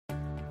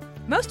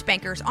Most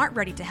bankers aren't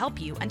ready to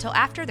help you until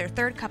after their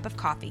third cup of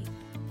coffee.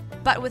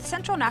 But with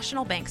Central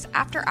National Bank's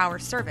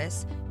after-hours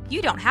service,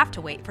 you don't have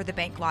to wait for the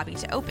bank lobby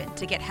to open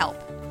to get help.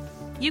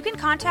 You can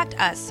contact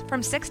us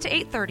from 6 to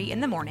 8:30 in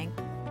the morning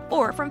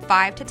or from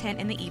 5 to 10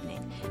 in the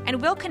evening,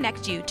 and we'll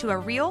connect you to a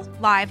real,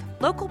 live,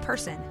 local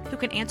person who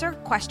can answer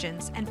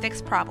questions and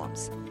fix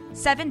problems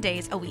 7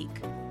 days a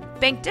week.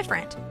 Bank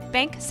different.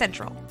 Bank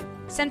Central.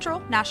 Central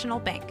National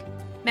Bank.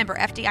 Member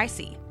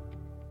FDIC.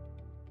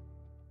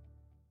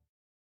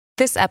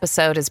 This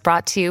episode is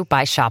brought to you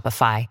by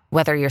Shopify.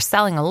 Whether you're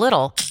selling a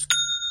little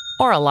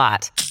or a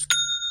lot,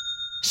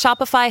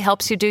 Shopify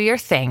helps you do your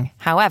thing,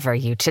 however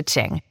you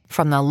cha-ching.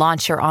 From the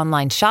launch your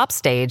online shop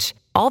stage,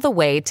 all the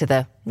way to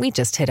the we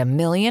just hit 1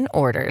 million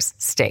orders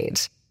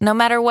stage. No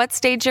matter what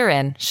stage you're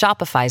in,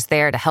 Shopify's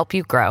there to help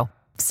you grow.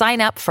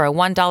 Sign up for a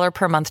 $1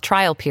 per month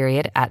trial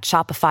period at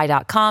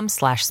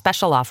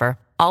shopify.com/special offer,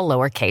 all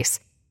lowercase.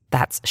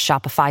 That's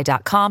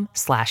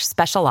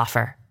shopify.com/special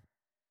offer.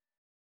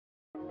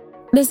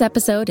 This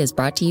episode is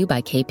brought to you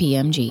by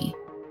KPMG.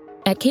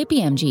 At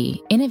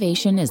KPMG,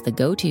 innovation is the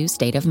go-to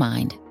state of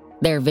mind.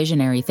 Their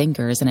visionary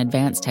thinkers and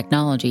advanced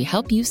technology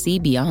help you see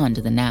beyond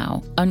the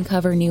now,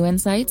 uncover new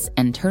insights,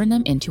 and turn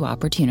them into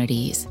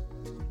opportunities.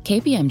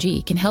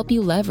 KPMG can help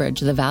you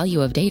leverage the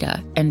value of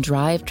data and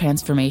drive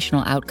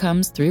transformational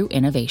outcomes through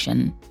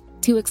innovation.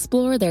 To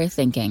explore their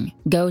thinking,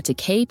 go to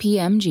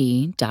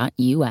kpmg.us.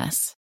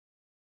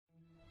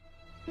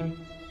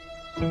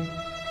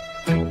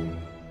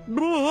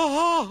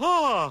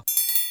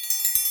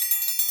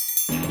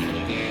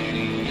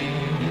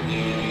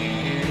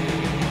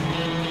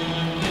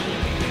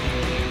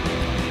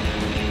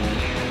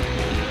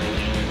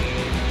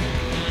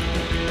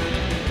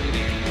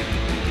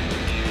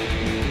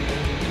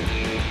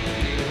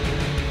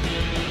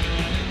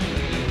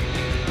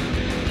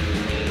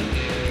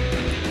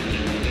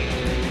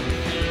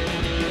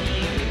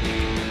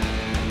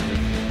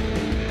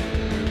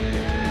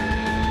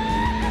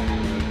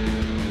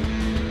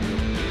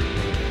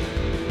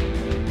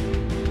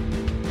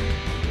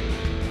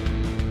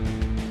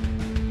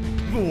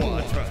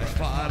 I tried to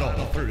fight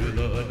all through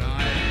the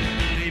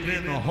night, deep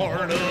in the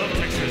heart of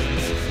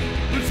Texas.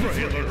 The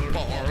trailer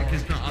park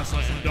is nice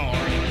and dark,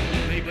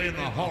 deep in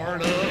the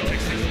heart of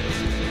Texas.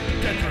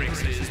 That drinks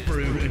his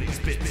brew and he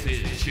spits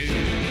his chew,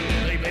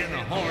 deep in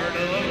the heart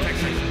of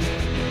Texas.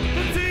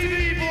 The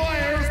TV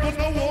blares but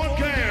no one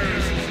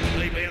cares,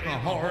 deep in the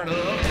heart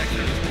of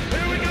Texas.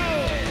 Here we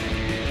go!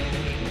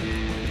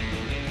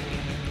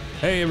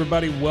 Hey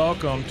everybody,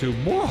 welcome to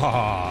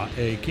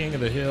a King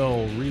of the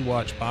Hill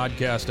rewatch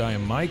podcast. I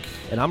am Mike.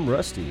 And I'm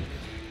Rusty.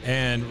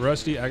 And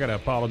Rusty, I got to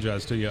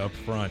apologize to you up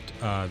front.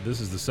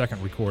 This is the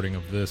second recording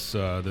of this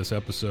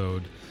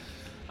episode.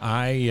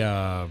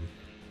 I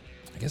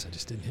guess I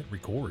just didn't hit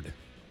record.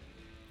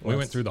 We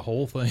went through the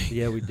whole thing.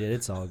 Yeah, we did.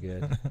 It's all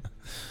good.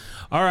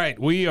 All right,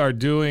 we are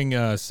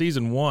doing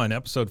season 1,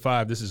 episode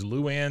 5. This is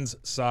Luanne's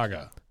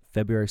Saga.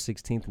 February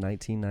 16th,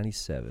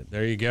 1997.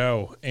 There you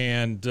go.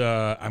 And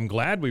I'm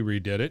glad we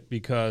redid it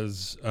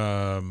because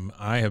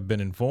I have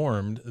been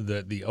informed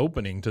that the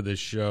opening to this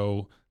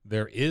show,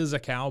 there is a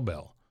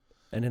cowbell.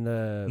 And in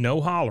the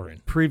no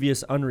hollering.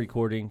 Previous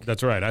unrecording.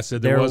 That's right. I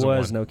said there was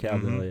one. No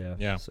cowbell,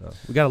 yeah. So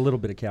we got a little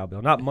bit of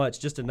cowbell. Not much,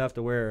 just enough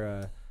to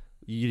where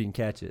you didn't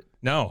catch it.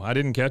 No, I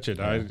didn't catch it.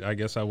 I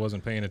guess I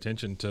wasn't paying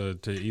attention to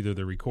either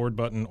the record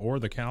button or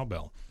the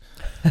cowbell.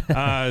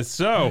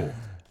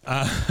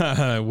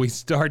 We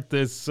start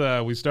this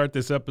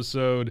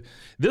episode.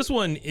 This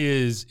one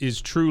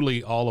is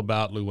truly all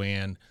about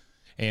Luanne,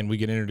 and we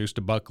get introduced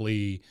to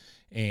Buckley,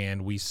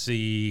 and we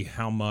see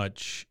how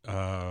much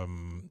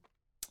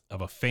of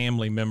a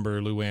family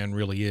member Luanne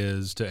really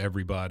is to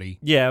everybody.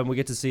 Yeah, and we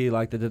get to see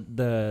like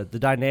the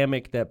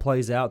dynamic that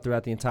plays out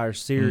throughout the entire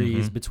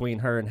series between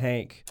her and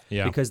Hank,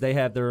 because they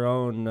have their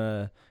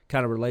own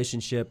kind of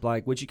relationship,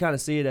 like which you kind of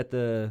see it at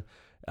the.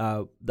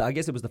 I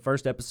guess it was the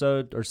first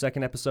episode or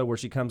second episode where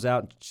she comes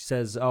out and she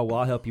says, "Oh, well,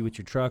 I'll help you with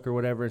your truck or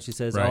whatever," and she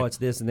says, right. "Oh, it's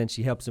this," and then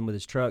she helps him with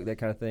his truck, that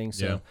kind of thing.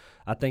 So yeah.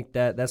 I think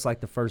that's like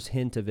the first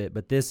hint of it,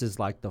 but this is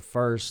like the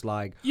first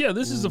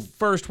this is the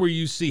first where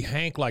you see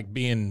Hank like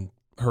being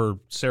her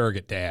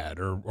surrogate dad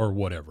or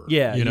whatever.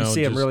 Yeah, you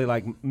see him really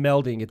like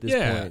melding at this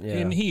point. Yeah,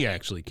 and he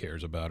actually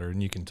cares about her,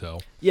 and you can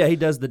tell. Yeah, he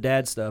does the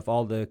dad stuff,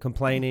 all the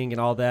complaining and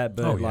all that,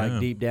 but like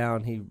deep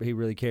down, he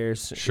really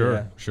cares.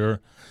 Sure.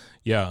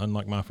 Yeah,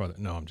 unlike my father.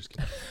 No, I'm just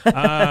kidding.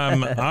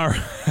 All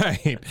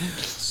right.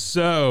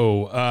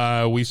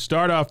 So we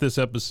start off this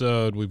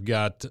episode. We've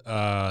got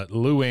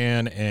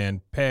Luanne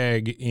and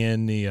Peg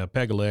in the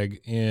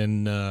Peg-a-leg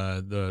in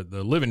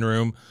the living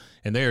room,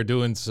 and they are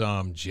doing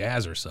some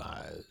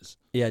jazzercise.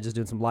 Yeah, just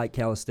doing some light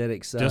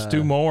calisthenics. Just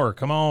 2 more.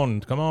 Come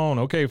on.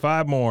 Okay,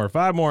 5 more.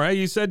 Hey,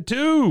 you said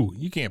 2.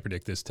 You can't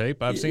predict this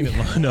tape. I've seen it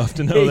long enough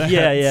to know that.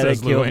 Yeah, says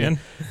they killed Luanne.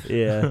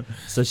 Yeah.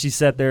 So she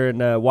sat there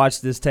and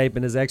watched this tape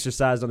and has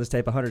exercised on this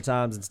tape 100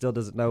 times and still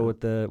doesn't know what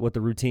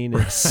the routine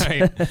is.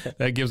 Right.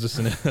 That gives us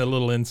a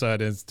little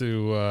insight as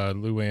to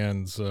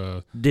Luanne's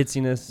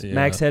ditziness, yeah.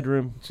 max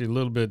headroom. She's a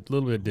little bit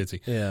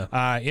ditzy.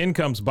 Yeah. In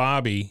comes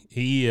Bobby.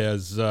 He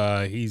is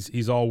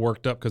he's all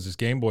worked up because his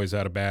Game Boy's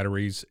out of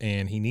batteries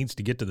and he needs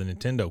to get to the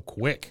Nintendo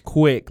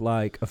quick,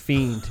 like a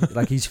fiend,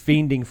 like he's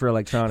fiending for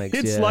electronics.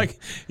 It's like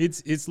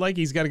it's like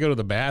he's got to go to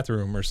the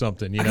bathroom or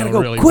something, I gotta know,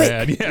 go really quick.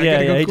 bad.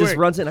 Yeah, he just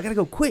runs in. I gotta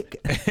go quick.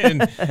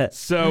 And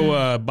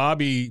so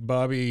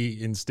Bobby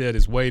instead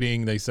is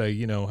waiting. They say,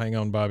 hang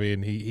on, Bobby,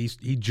 and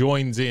he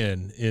joins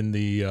in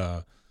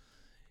the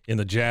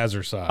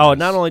jazzercise. Oh,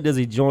 not only does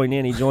he join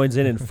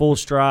in full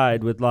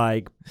stride with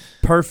like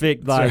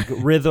perfect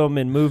rhythm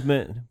and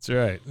movement.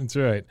 That's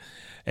right.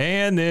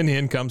 And then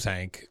in comes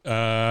Hank.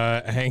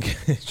 Hank,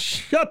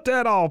 shut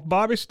that off,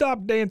 Bobby.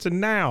 Stop dancing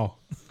now.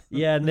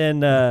 Yeah, and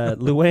then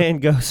Luanne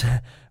goes,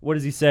 what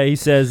does he say? He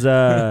says,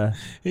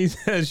 he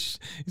says,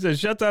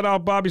 shut that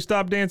off, Bobby.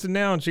 Stop dancing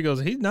now. And she goes,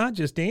 he's not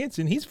just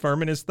dancing. He's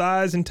firming his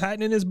thighs and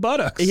tightening his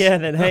buttocks. Yeah,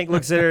 and then Hank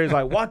looks at her and he's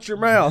like, watch your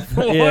mouth.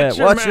 Watch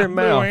your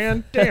mouth.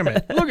 Luanne. Damn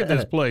it. Look at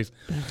this place.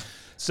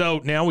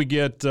 So now we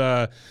get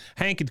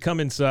Hank had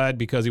come inside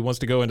because he wants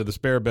to go into the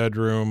spare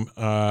bedroom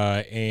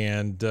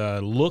and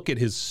look at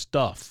his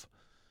stuff.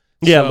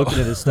 Yeah, looking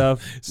at his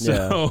stuff.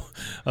 So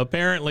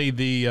apparently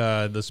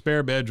the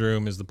spare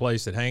bedroom is the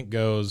place that Hank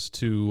goes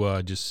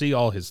to just see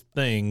all his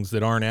things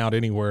that aren't out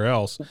anywhere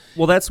else.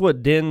 Well, that's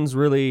what dens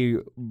really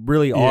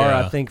are,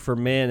 I think, for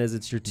men, is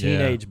it's your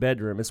teenage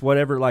bedroom. It's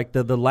whatever, like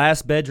the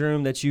last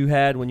bedroom that you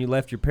had when you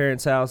left your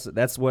parents' house,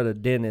 that's what a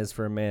den is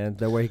for a man.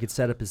 That where he could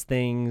set up his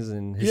things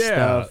and his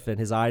stuff and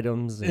his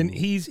items. And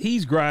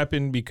he's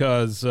griping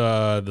because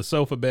the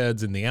sofa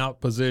bed's in the out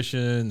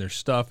position. There's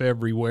stuff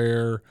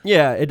everywhere.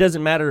 Yeah, it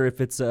doesn't matter if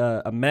it's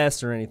a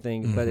mess or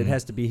anything, but it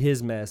has to be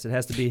his mess. It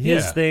has to be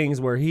his things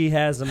where he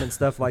has them and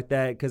stuff like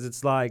that, because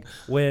it's like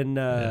when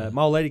my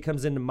old lady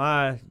comes into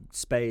my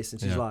space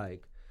and she's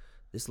like,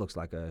 this looks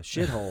like a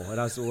shithole. And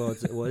I said,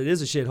 well, it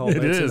is a shithole,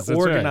 but it's an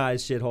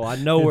organized shithole. I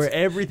know where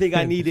everything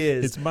I need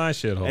is. It's my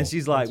shithole. And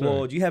she's like,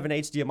 well, do you have an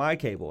HDMI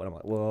cable? And I'm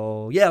like,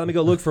 well, yeah, let me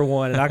go look for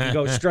one. And I can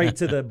go straight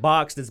to the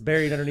box that's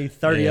buried underneath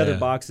 30 other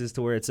boxes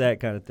to where it's at,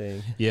 kind of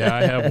thing. Yeah,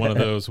 I have one of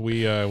those.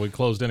 We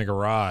closed in a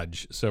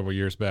garage several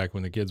years back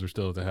when the kids were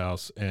still at the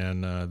house,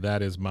 and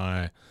that is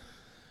my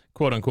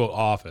quote-unquote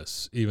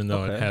office, even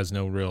though it has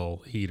no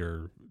real heat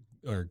or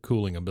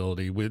cooling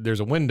ability. There's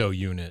a window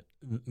unit,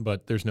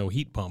 but there's no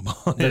heat pump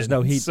on it. There's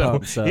no heat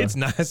pump, so it's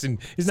nice and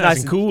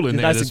cool in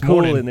there. Nice this and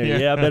cool morning. in there.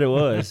 Yeah, I bet it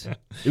was.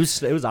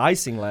 It was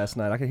icing last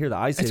night. I could hear the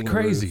ice hitting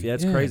crazy. the roof. Yeah,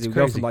 it's crazy. We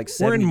go from like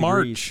 70 We're in degrees.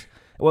 March.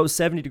 Well, it was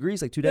 70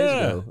 degrees like 2 days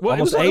ago. Well,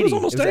 almost 80.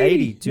 It was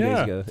 80 2 days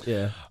ago.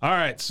 Yeah. All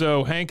right,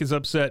 so Hank is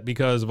upset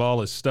because of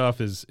all his stuff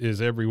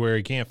is everywhere.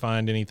 He can't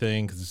find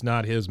anything because it's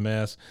not his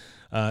mess.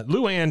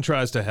 Luanne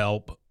tries to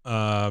help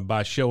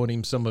by showing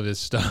him some of his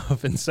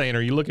stuff and saying,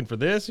 are you looking for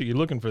this? Are you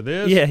looking for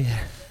this? Yeah.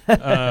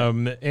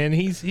 And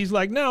he's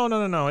like, no,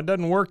 it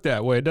doesn't work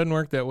that way.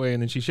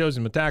 And then she shows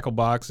him a tackle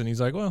box, and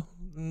he's like, well,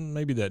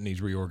 maybe that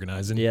needs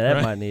reorganizing. Yeah,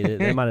 that might need it.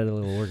 That might need a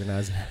little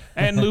organizing.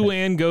 And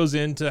Luanne goes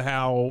into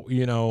how,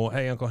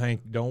 hey, Uncle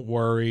Hank, don't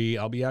worry.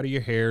 I'll be out of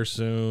your hair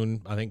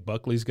soon. I think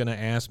Buckley's going to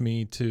ask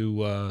me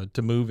to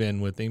move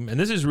in with him. And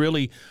this is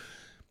really,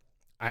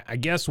 I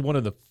guess, one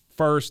of the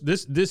first.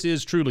 This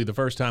is truly the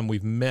first time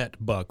we've met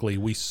Buckley.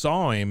 We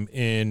saw him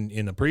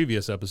in the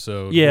previous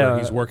episode where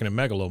he's working at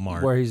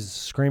Megalomart. Where he's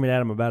screaming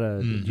at him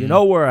about you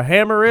know where a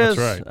hammer is?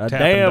 That's right. A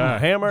damn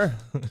hammer.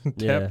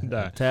 Tap and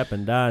die. Tap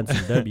and die and some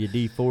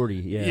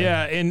WD-40. Yeah.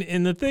 Yeah,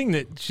 and the thing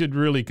that should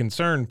really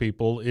concern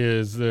people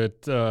is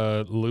that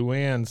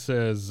Luanne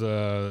says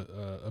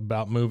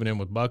about moving in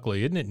with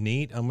Buckley. Isn't it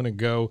neat? I'm going to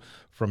go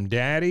from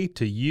Daddy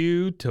to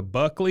you to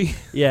Buckley.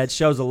 Yeah, it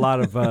shows a lot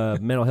of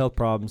mental health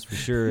problems for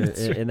sure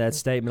in that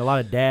statement. A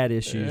lot of dad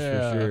issues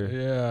for sure.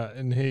 Yeah,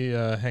 and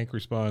Hank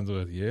responds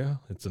with, "Yeah,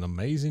 it's an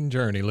amazing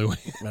journey,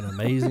 Luanne. An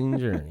amazing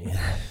journey."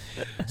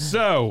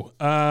 So,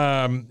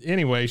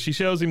 anyway, she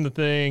shows him the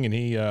thing, and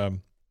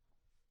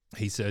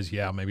he says,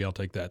 "Yeah, maybe I'll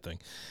take that thing."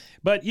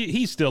 But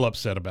he's still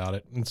upset about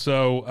it, and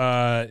so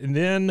and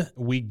then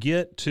we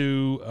get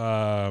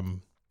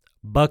to.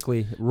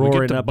 Buckley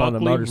roaring up on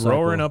the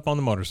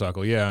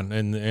motorcycle. Yeah,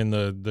 and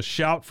the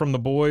shout from the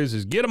boys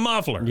is, get a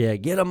muffler. Yeah,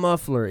 get a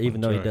muffler,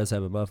 even though he does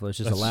have a muffler. It's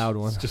just a loud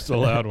one. It's just a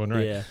loud one,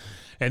 right? Yeah.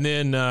 And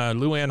then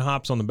Luanne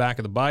hops on the back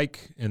of the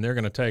bike, and they're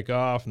going to take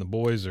off, and the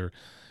boys are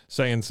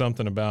saying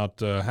something about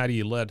how do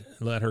you let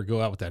her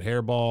go out with that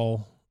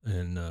hairball?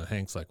 And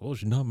Hank's like, well,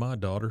 she's not my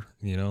daughter,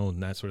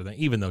 and that sort of thing,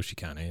 even though she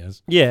kind of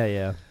is.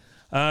 Yeah.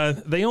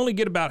 They only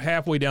get about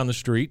halfway down the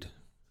street,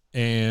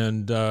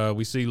 and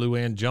we see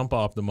Luanne jump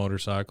off the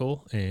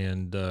motorcycle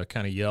and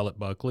kind of yell at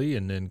Buckley,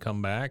 and then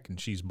come back, and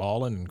she's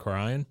bawling and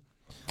crying.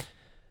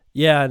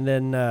 Yeah, and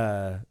then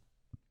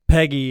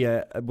Peggy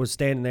was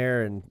standing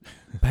there, and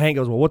Hank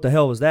goes, "Well, what the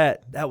hell was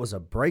that?" That was a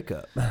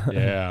breakup.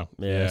 Yeah.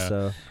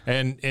 So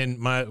and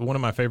one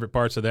of my favorite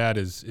parts of that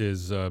is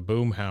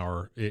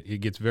Boomhauer.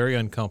 It gets very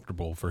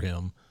uncomfortable for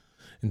him.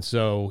 And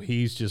so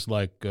he's just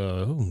like,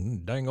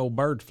 dang old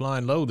bird's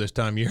flying low this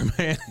time of year,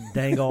 man.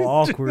 Dangle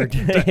awkward.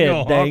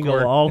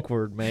 Dangle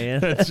awkward,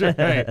 man. That's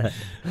right.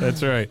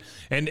 That's right.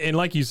 And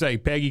like you say,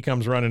 Peggy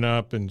comes running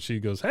up and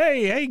she goes,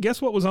 hey,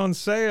 guess what was on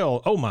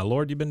sale? Oh, my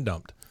Lord, you've been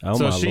dumped. Oh,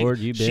 so Lord,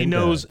 you've been She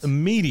knows dumped.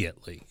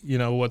 immediately,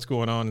 what's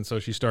going on. And so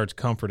she starts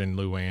comforting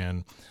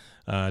Luanne,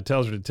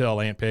 tells her to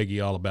tell Aunt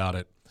Peggy all about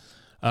it.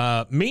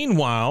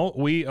 Meanwhile,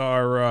 we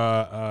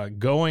are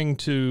going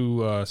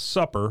to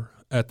supper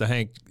at the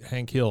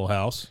Hank Hill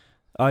house.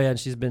 Oh, yeah, and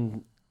she's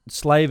been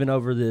slaving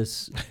over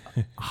this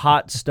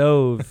hot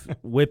stove,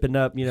 whipping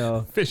up,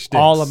 fish sticks.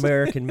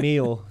 all-American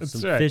meal.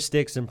 Some right. fish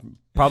sticks and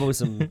probably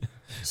some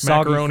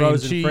soggy macaroni frozen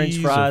and cheese, French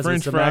fries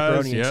and some fries.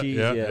 macaroni and cheese.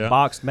 Yeah.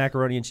 Boxed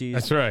macaroni and cheese.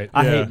 That's right.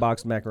 I yeah. hate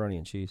boxed macaroni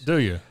and cheese. Do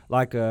you?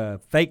 Like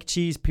fake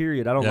cheese,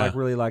 period. I don't Yeah. like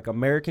really like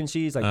American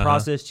cheese, like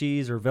processed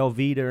cheese or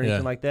Velveeta or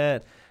anything like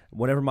that.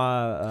 Whenever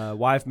my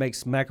wife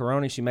makes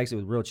macaroni, she makes it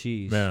with real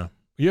cheese. Yeah.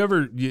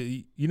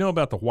 You know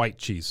about the white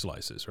cheese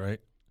slices, right?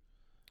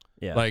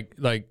 Yeah.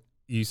 Like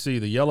you see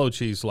the yellow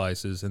cheese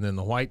slices and then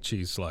the white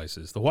cheese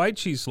slices. The white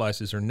cheese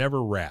slices are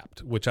never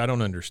wrapped, which I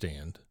don't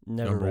understand.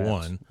 Never number wrapped.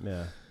 one.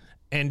 Yeah.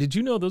 And did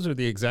you know those are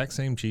the exact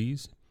same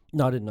cheese?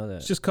 No, I didn't know that.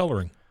 It's just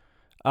coloring.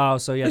 Oh,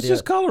 so yeah, It's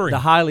just coloring. The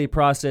highly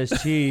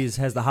processed cheese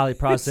has the highly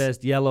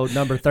processed yellow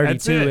number 32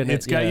 That's it. in it.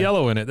 It's got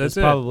yellow in it. That's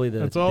it. Probably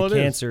That's all the it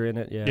is. cancer in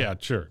it. Yeah. Yeah,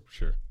 sure.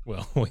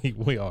 Well,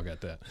 we all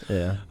got that.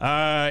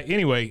 Yeah.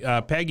 Anyway,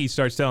 Peggy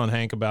starts telling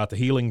Hank about the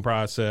healing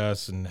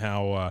process and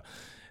how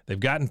they've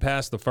gotten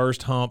past the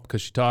first hump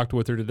because she talked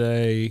with her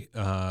today,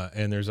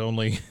 and there's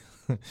only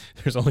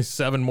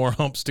 7 more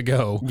humps to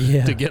go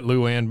to get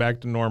Luanne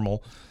back to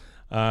normal.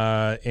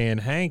 And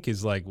Hank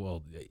is like,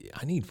 well,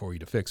 I need for you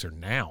to fix her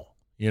now,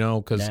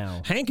 because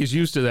Hank is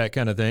used to that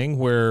kind of thing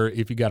where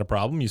if you got a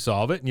problem, you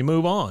solve it and you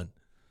move on.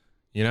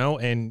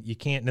 And you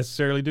can't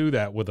necessarily do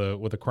that with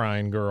a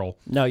crying girl.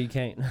 No, you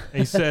can't.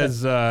 He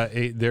says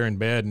they're in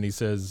bed, and he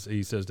says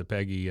to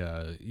Peggy,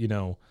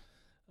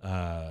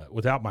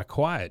 without my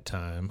quiet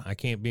time, I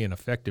can't be an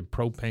effective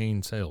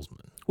propane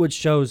salesman. Which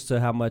shows to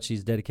how much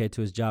he's dedicated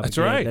to his job. That's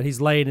again, right. That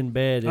he's laying in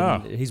bed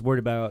and he's worried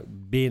about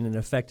being an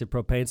effective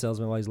propane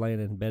salesman while he's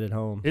laying in bed at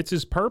home. It's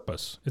his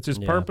purpose. It's his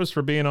purpose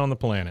for being on the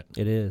planet.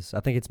 It is. I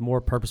think it's more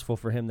purposeful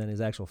for him than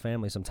his actual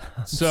family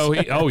sometimes. So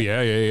I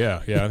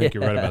think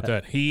you're right about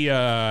that.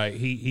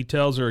 He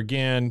tells her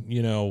again,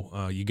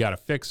 you got to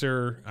fix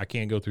her. I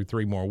can't go through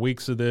 3 more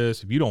weeks of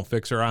this. If you don't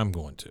fix her, I'm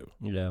going to.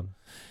 Yeah.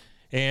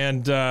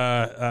 And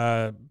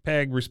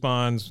Peg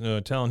responds,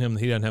 telling him that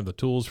he doesn't have the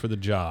tools for the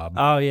job.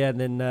 Oh yeah, and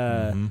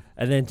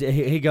then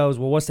he goes,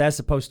 well, what's that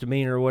supposed to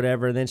mean or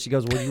whatever? And then she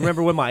goes, well, you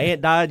remember when my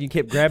aunt died? You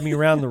kept grabbing me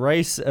around the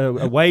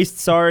waist.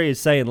 Sorry, is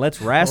saying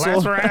let's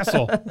wrestle. Let's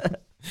wrestle.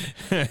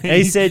 And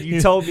he said, you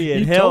told me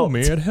it helped. You told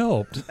me it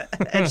helped.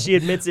 And she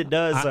admits it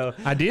does. So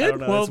I did? I don't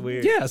know, well, that's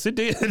weird. Yes, it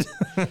did.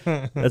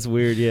 That's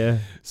weird, yeah.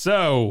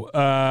 So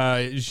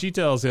she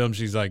tells him,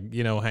 she's like,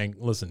 Hank,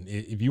 listen,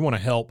 if you want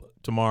to help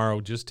tomorrow,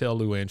 just tell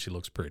Luanne she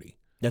looks pretty.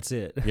 That's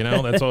it.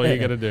 That's all you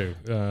got to do.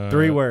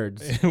 3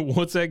 words.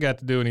 What's that got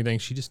to do anything?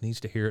 She just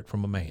needs to hear it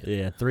from a man.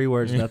 Yeah, 3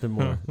 words, nothing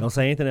more. Don't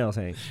say anything else,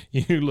 Hank.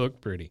 You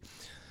look pretty.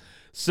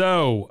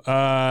 So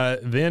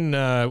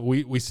then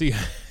we see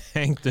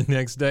Hank the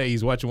next day.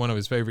 He's watching one of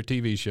his favorite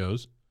TV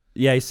shows.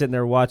 Yeah, he's sitting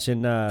there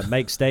watching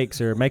Make Steaks,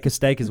 or Make a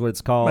Steak is what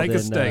it's called. Make a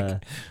Steak.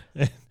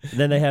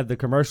 Then they have the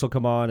commercial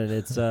come on, and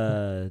it's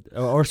let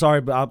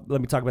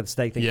me talk about the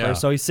steak thing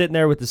first. So he's sitting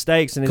there with the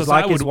steaks, and it's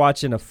like he's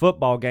watching a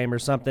football game or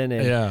something,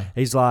 and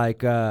he's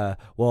like,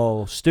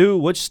 well, Stu,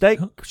 which steak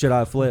should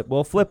I flip?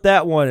 Well, flip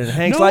that one. And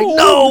Hank's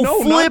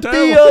no, flip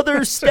the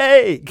other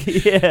steak.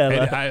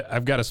 Yeah.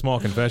 I've got a small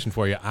confession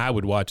for you. I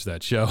would watch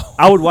that show.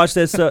 I would watch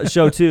that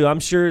show, too. I'm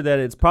sure that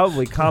it's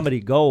probably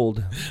comedy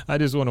gold. I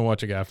just want to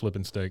watch a guy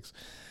flipping steaks.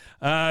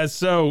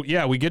 So,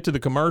 we get to the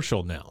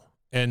commercial now.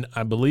 And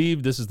I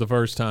believe this is the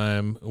first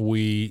time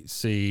we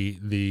see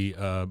the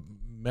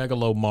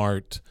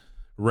Megalomart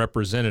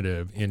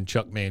representative in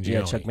Chuck Mangione.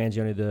 Yeah, Chuck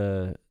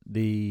Mangione,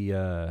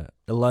 the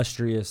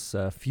illustrious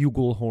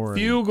flugelhorn.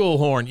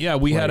 Flugelhorn. Yeah,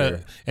 we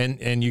player. had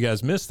and you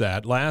guys missed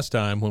that last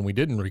time when we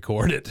didn't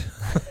record it.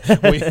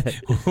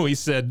 we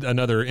said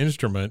another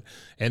instrument,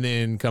 and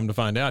then come to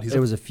find out it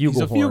was a flugelhorn.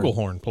 He's a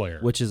flugelhorn player,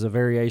 which is a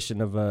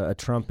variation of a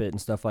trumpet and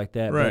stuff like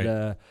that. Right.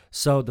 But,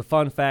 so the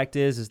fun fact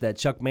is that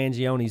Chuck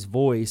Mangione's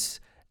voice.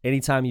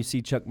 Anytime you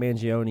see Chuck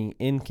Mangione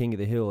in King of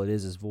the Hill, it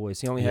is his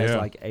voice. He only has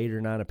like 8 or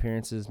 9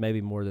 appearances,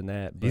 maybe more than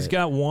that. But he's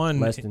got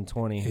one less than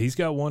 20. He's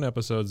got one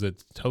episode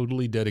that's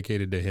totally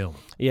dedicated to him.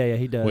 Yeah,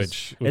 he does.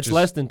 Which it's is,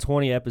 less than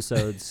 20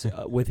 episodes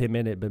with him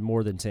in it, but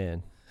more than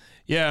 10.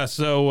 Yeah.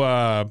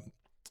 So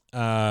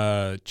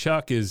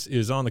Chuck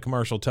is on the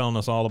commercial telling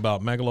us all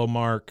about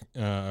Megalomart,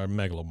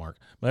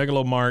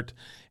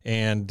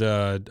 and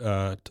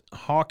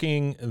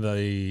hawking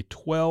the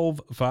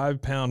 12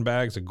 5-pound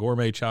bags of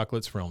gourmet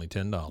chocolates for only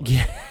 $10.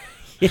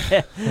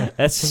 Yeah,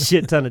 that's a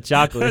shit ton of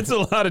chocolate. That's a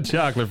lot of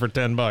chocolate for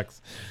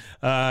 $10.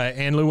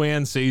 And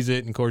Luanne sees it,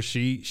 and of course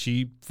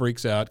she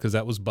freaks out because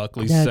that was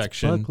Buckley's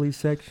section. Buckley's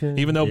section.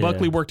 Even though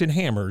Buckley worked in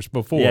hammers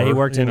before. Yeah, he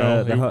worked in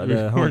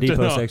the Home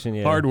Depot section.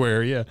 Yeah,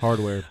 hardware. Yeah,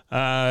 hardware.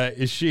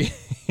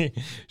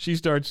 She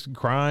starts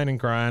crying and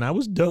crying. I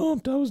was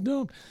dumped.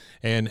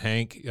 And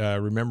Hank,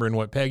 remembering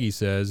what Peggy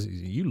says,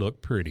 you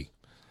look pretty.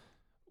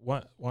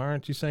 Why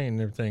aren't you saying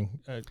everything?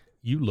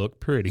 You look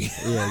pretty.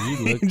 Yeah, you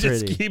look he pretty.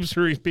 Just keeps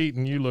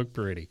repeating, you look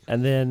pretty.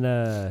 And then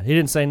he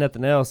didn't say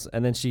nothing else.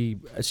 And then she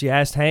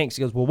asked Hank,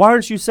 she goes, well, why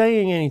aren't you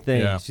saying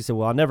anything? Yeah. She said,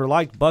 well, I never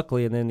liked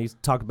Buckley. And then he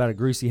talked about a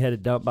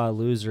greasy-headed dump by a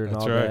loser and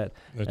all that.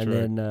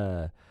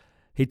 Then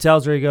he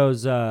tells her, he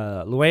goes,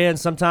 Luanne,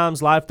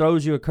 sometimes life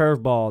throws you a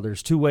curveball.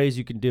 There's two ways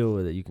you can deal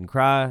with it. You can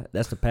cry.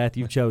 That's the path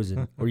you've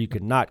chosen. Or you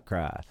can not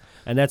cry.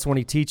 And that's when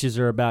he teaches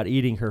her about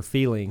eating her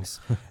feelings.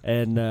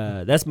 And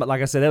that's,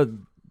 like I said,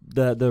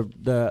 that was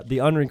the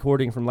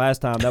unrecording from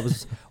last time. That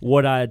was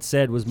what I had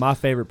said was my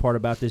favorite part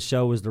about this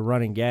show was the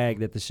running gag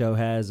that the show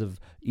has of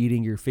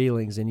eating your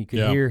feelings. And you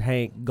can hear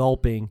Hank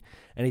gulping.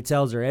 And he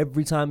tells her,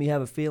 every time you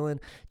have a feeling,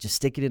 just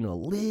stick it in a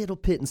little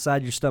pit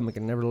inside your stomach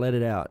and never let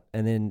it out.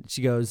 And then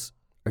she goes,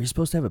 are you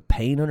supposed to have a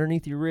pain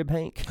underneath your rib,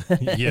 Hank?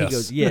 Yes. He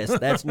goes, yes,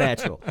 that's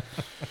natural.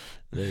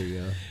 There you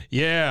go.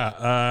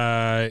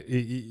 Yeah.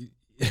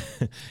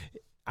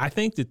 I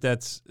think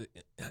that's,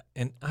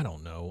 and I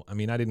don't know. I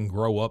mean, I didn't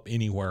grow up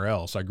anywhere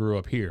else. I grew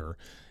up here.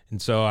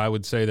 And so I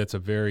would say that's a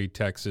very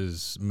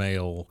Texas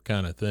male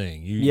kind of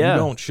thing. You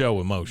don't show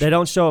emotion. They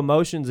don't show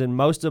emotions, and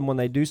most of them, when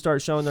they do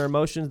start showing their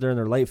emotions, they're in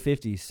their late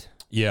 50s.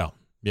 Yeah.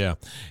 Yeah,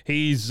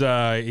 he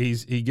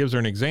gives her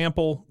an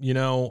example,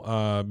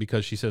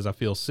 because she says, I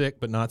feel sick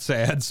but not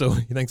sad, so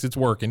he thinks it's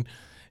working.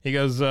 He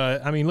goes,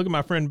 I mean, look at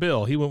my friend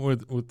Bill. He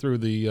went through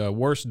the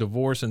worst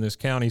divorce in this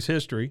county's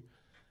history,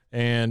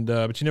 and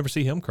but you never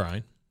see him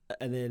crying.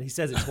 And then he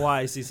says it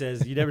twice. He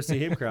says, you never see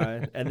him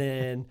crying. And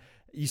then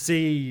you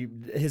see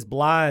his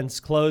blinds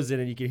closing,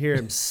 and you can hear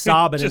him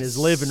sobbing in his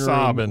living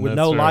room with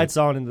no lights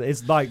on. And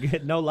it's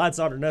like no lights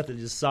on or nothing,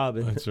 just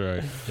sobbing. That's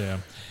right, yeah.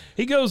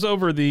 He goes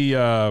over the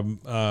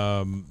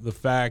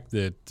fact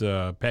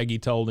that Peggy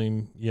told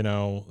him,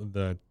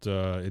 that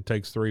it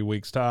takes 3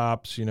 weeks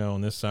tops,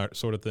 and this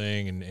sort of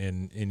thing,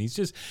 and he's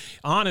just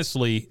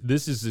honestly,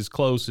 this is as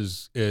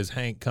close as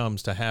Hank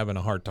comes to having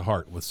a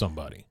heart-to-heart with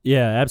somebody.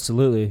 Yeah,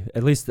 absolutely.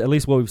 At least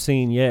what we've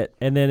seen yet.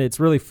 And then it's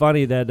really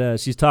funny that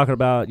she's talking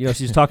about,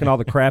 she's talking all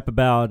the crap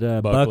about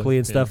Buckley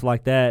and stuff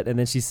like that, and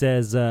then she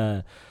says.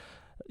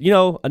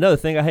 Another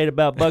thing I hate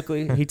about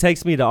Buckley, he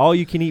takes me to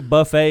all-you-can-eat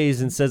buffets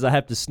and says I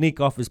have to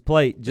sneak off his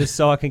plate just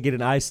so I can get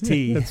an iced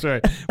tea. That's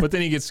right. But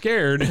then he gets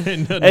scared.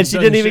 And she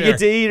didn't even get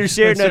to eat or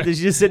share nothing. Right.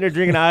 She's just sitting there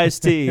drinking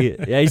iced tea.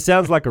 Yeah, he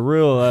sounds like a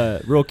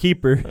real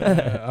keeper.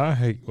 I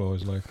hate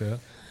boys like that.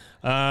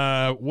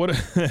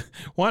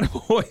 Why do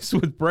boys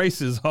with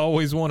braces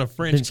always want a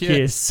French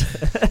kiss?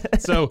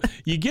 So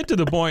you get to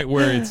the point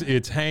where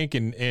it's Hank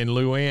and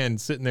Luanne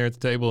sitting there at the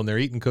table and they're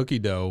eating cookie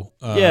dough.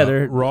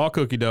 They're raw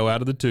cookie dough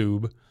out of the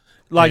tube.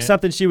 Like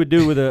something she would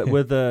do with a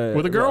with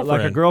a girlfriend,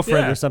 like a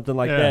girlfriend or something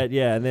like that.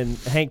 Yeah, and then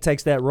Hank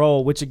takes that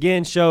role, which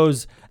again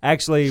shows.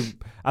 Actually,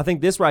 I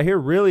think this right here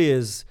really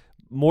is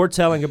more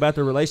telling about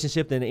their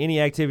relationship than any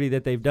activity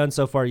that they've done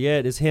so far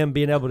yet. Is him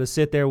being able to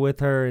sit there with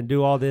her and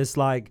do all this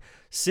like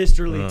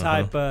sisterly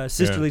type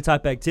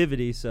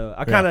activity. So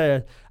I kind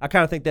of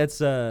think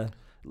that's real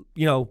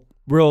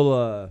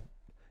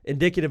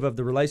indicative of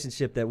the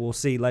relationship that we'll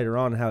see later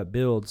on and how it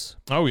builds.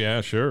 Oh yeah,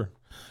 sure.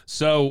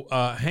 So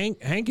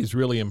Hank is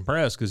really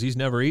impressed because he's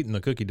never eaten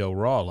the cookie dough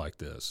raw like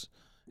this.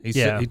 He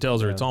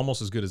tells her it's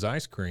almost as good as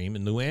ice cream,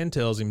 and Luanne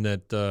tells him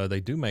that they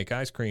do make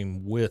ice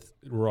cream with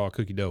raw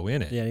cookie dough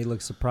in it. Yeah, and he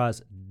looks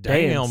surprised.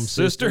 Damn,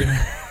 sister.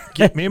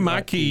 Get me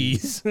my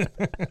keys.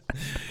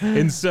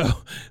 And so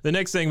the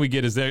next thing we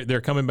get is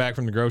they're coming back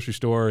from the grocery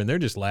store, and they're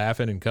just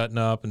laughing and cutting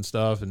up and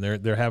stuff, and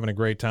they're having a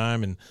great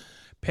time. And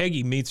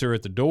Peggy meets her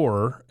at the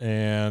door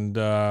and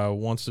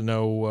wants to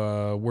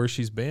know where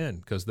she's been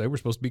because they were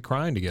supposed to be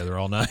crying together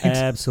all night.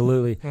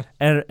 Absolutely.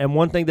 And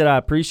one thing that I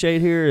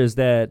appreciate here is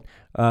that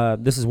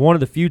this is one of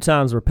the few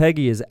times where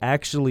Peggy is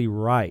actually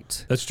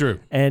right. That's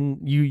true. And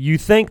you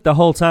think the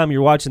whole time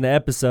you're watching the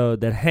episode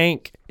that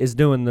Hank is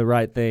doing the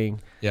right thing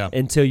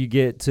until you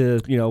get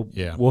to,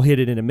 we'll hit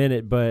it in a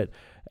minute. But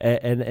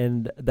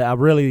I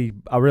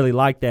really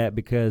like that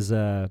because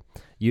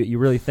you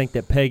really think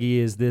that Peggy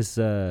is this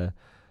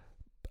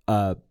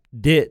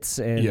ditz,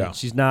 and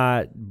she's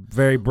not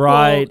very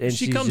bright, and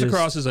she comes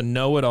across as a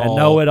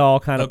know-it-all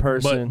kind of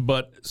person,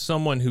 but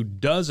someone who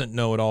doesn't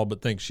know it all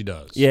but thinks she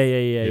does.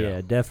 Yeah,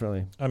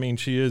 definitely. I mean,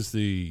 she is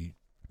the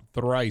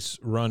thrice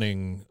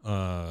running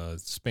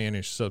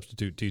Spanish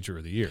substitute teacher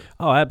of the year.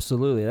 Oh,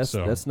 absolutely.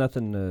 That's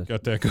nothing to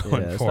got that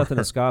going. That's nothing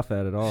to scoff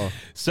at all.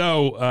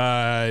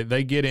 So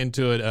they get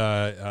into it.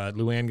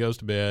 Luanne goes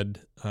to bed,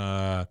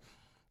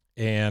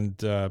 and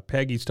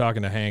Peggy's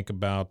talking to Hank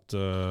about,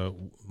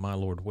 my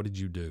Lord, what did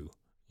you do?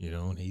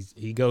 And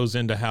he goes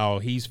into how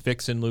he's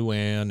fixing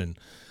Luanne, and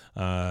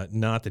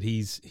not that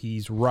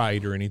he's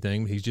right or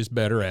anything. He's just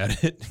better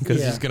at it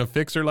because he's going to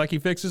fix her like he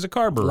fixes a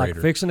carburetor.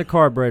 Like fixing a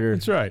carburetor.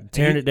 That's right.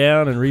 Tearing it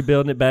down and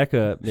rebuilding it back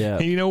up. Yeah.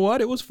 And you know what?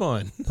 It was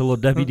fun. Put a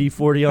little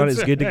WD-40 on it.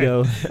 It's good to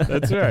go.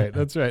 That's right.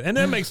 That's right. And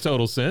that makes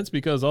total sense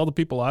because all the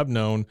people I've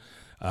known,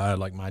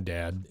 like my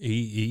dad,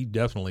 he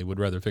definitely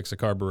would rather fix a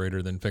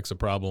carburetor than fix a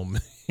problem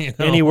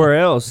anywhere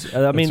else.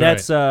 I mean,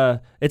 that's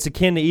it's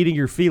akin to eating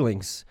your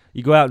feelings.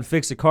 You go out and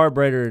fix a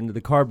carburetor, and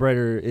the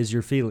carburetor is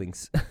your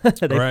feelings.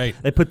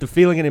 They put the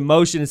feeling and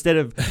emotion instead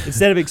of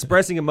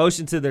expressing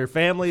emotion to their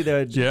family.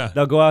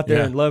 They'll go out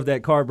there and love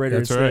that carburetor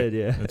instead. Right.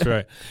 Yeah, that's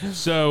right.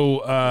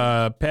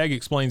 So Peg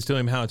explains to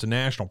him how it's a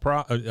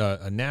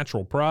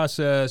natural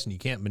process, and you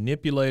can't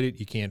manipulate it,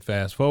 you can't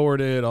fast forward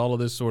it, all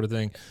of this sort of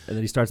thing. And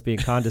then he starts being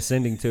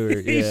condescending to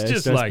her. He's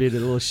just starts like, being a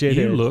little shithead.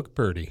 You look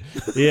pretty.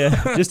 Yeah,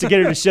 just to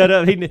get her to shut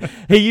up.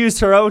 He used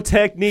her own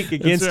technique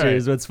against her.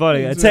 Is what's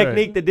funny. That's a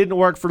technique that didn't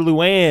work for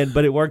Luanne,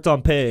 but it worked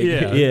on Peg.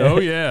 Yeah. Oh,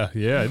 yeah.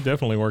 Yeah, it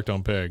definitely worked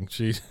on Peg.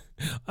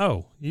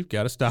 You've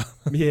got to stop.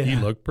 Yeah. You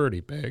look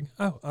pretty, Peg.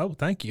 Oh,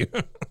 thank you.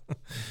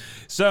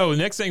 So the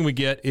next thing we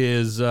get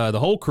is the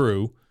whole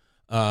crew.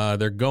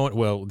 They're going,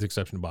 well, with the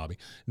exception of Bobby.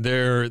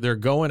 They're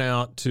going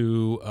out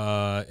to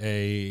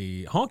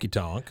a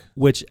honky-tonk.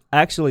 Which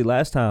actually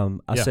last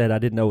time I said I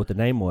didn't know what the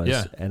name was.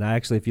 Yeah. And I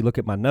actually, if you look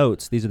at my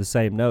notes, these are the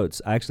same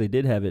notes. I actually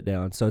did have it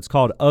down. So it's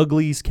called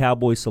Ugly's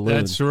Cowboy Saloon.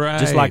 That's right.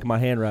 Just like my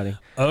handwriting.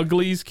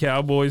 Ugly's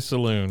Cowboy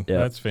Saloon. Yep.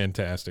 That's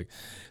fantastic.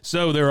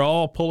 So they're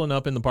all pulling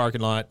up in the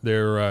parking lot.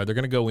 They're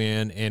going to go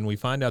in, and we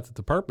find out that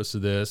the purpose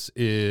of this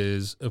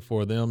is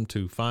for them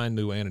to find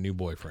Luanne a new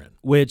boyfriend.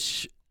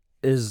 Which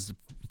is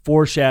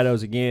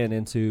foreshadows again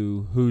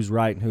into who's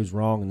right and who's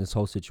wrong in this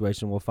whole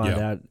situation. We'll find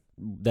out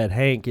that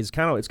Hank is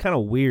kind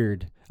of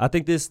weird. I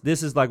think this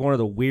is like one of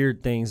the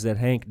weird things that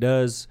Hank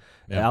does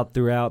out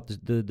throughout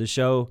the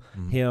show.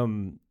 Mm-hmm.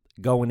 Him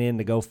going in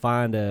to go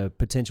find a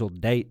potential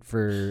date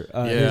for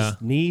his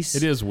niece.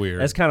 It is weird.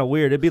 That's kind of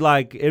weird. It'd be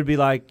like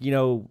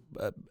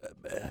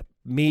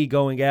me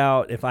going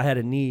out if I had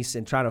a niece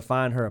and trying to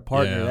find her a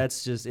partner. Yeah.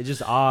 It's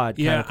just odd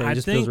kind of thing. It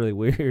just feels really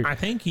weird. I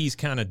think he's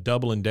kind of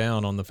doubling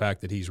down on the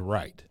fact that he's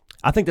right.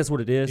 I think that's what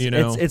it is.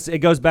 It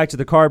goes back to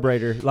the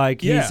carburetor.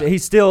 Like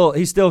he's still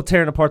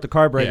tearing apart the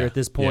carburetor at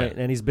this point,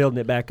 and he's building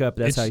it back up.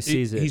 That's how he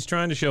sees it. He's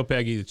trying to show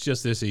Peggy it's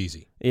just this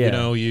easy.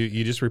 Yeah.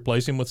 You just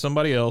replace him with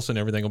somebody else, and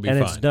everything will be fine.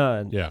 And it's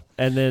done. Yeah.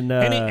 And then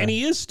and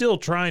he is still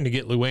trying to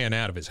get Luanne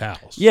out of his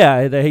house.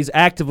 Yeah, he's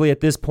actively at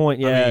this point.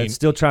 Yeah, I mean,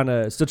 still trying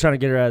to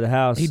get her out of the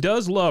house. He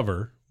does love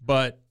her,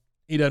 but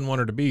he doesn't want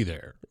her to be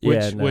there,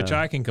 which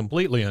I can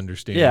completely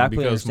understand. Yeah,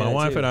 because my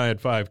wife and I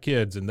had 5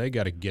 kids, and they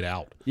got to get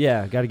out.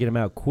 Yeah, got to get them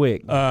out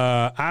quick.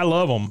 I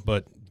love them,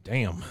 but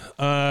damn.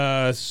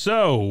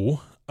 So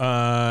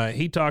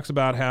he talks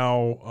about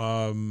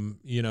how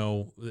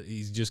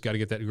he's just got to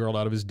get that girl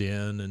out of his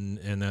den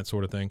and that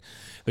sort of thing.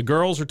 The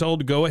girls are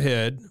told to go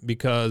ahead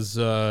because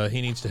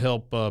he needs to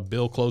help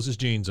Bill close his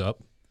jeans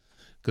up.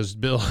 Because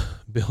Bill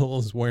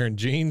is wearing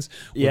jeans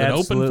with an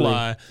open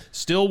fly,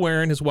 still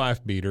wearing his wife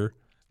beater.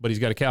 But he's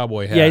got a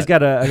cowboy hat. Yeah, he's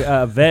got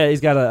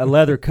he's got a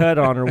leather cut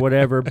on or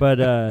whatever.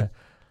 But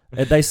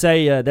they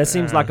say that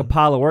seems like a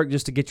pile of work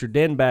just to get your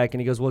den back. And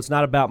he goes, "Well, it's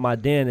not about my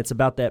den. It's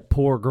about that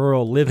poor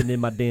girl living in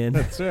my den."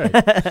 That's right.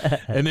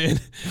 and then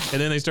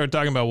they start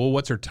talking about, well,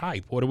 what's her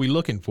type? What are we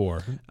looking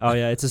for? Oh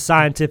yeah, it's a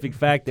scientific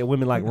fact that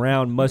women like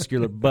round,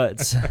 muscular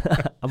butts.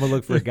 I'm gonna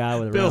look for a guy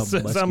with a Bill round.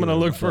 Bill says I'm gonna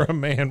look for a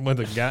man with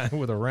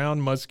a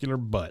round, muscular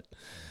butt.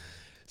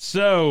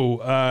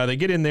 So they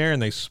get in there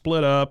and they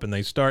split up and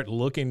they start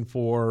looking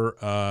for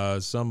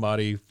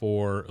somebody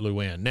for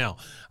Luanne. Now,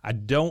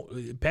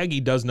 Peggy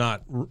does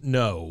not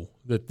know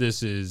that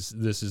this is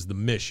the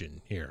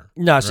mission here.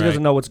 No, she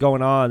doesn't know what's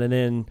going on. And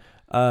then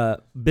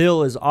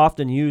Bill is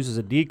often used as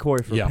a decoy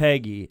for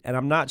Peggy, and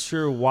I'm not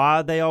sure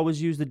why they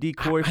always use the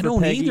decoy for Peggy. I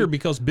don't either,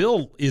 because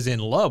Bill is in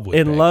love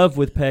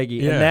with Peggy.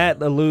 Yeah. And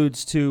that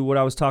alludes to what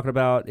I was talking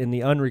about in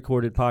the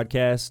unrecorded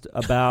podcast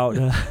about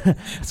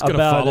it's going to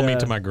follow me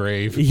to my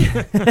grave.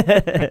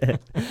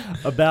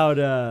 About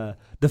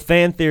the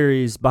fan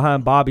theories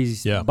behind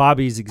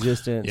Bobby's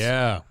existence.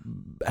 Yeah.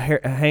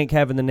 Hank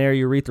having the narrow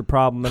urethra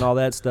problem and all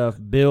that stuff.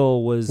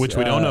 Bill was which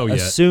we don't know yet.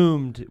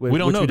 Assumed. We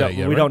don't know that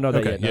yet. We don't know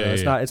that yet.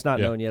 No, it's not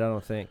known yet, I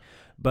don't think.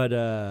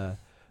 But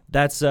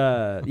that's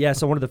so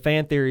one of the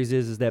fan theories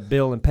is that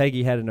Bill and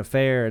Peggy had an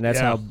affair, and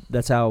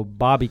that's how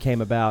Bobby came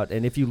about.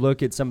 And if you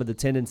look at some of the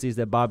tendencies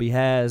that Bobby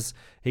has,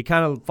 he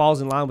kind of falls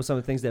in line with some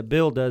of the things that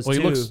Bill does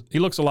too. He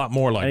looks a lot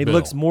more like Bill. Bill. He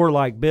looks more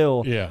like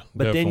Bill. Yeah.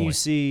 But definitely. then you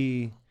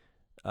see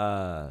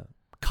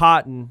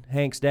Cotton,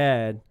 Hank's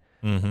dad.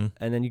 Mm-hmm.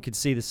 And then you could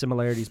see the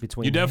similarities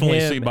between you definitely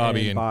him see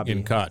Bobby and Bobby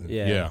in Cotton.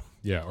 Yeah.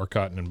 Yeah, or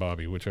Cotton and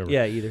Bobby, whichever.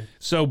 Yeah, either.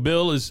 So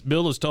Bill is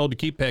told to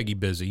keep Peggy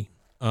busy,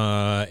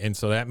 and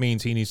so that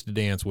means he needs to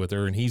dance with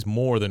her, and he's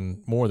more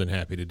than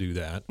happy to do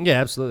that.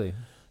 Yeah, absolutely.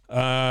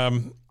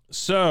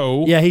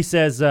 So yeah, he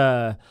says,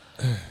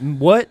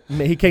 "What?"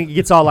 He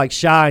gets all like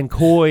shy and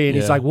coy, and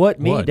he's like, "What?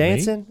 Me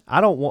dancing? Me?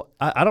 I don't want.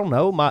 I don't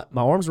know. My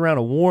arms around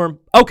a warm.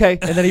 Okay."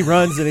 And then he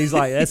runs, and he's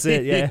like, "That's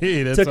it.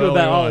 Yeah." Took him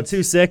about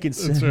 2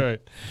 seconds. That's right.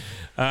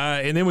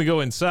 And then we go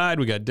inside.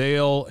 We got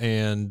Dale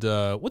and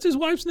what's his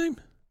wife's name?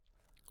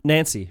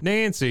 Nancy.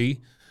 They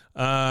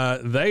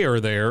are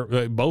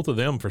there, both of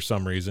them for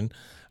some reason.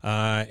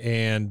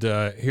 And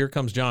here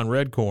comes John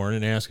Redcorn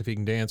and asks if he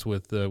can dance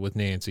with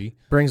Nancy.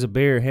 Brings a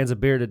beer, hands a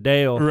beer to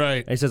Dale.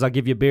 Right. And he says, "I'll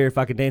give you a beer if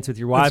I can dance with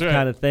your wife,"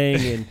 kind of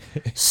thing. And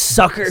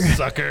sucker.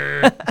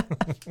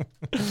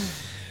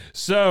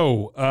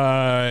 So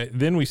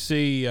then we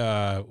see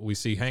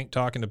Hank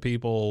talking to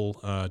people,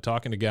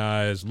 talking to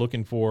guys,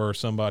 looking for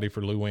somebody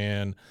for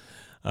Luanne.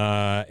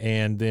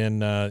 And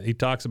then he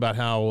talks about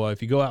how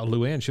if you go out with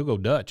Luanne, she'll go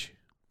Dutch.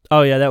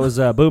 Oh, yeah, that was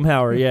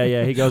Boomhauer.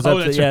 Yeah. He goes up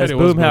to, it's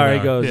Boomhauer.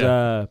 He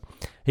goes,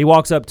 he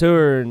walks up to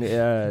her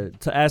and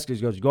to ask her,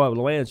 he goes, "You go out with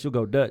Luanne, she'll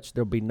go Dutch.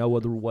 There'll be no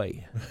other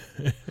way."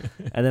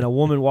 And then a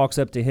woman walks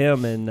up to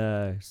him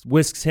and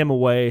whisks him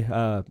away.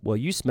 "Well,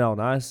 you smell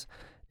nice.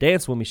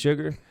 Dance with me,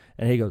 sugar."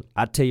 And he goes,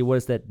 "I tell you what,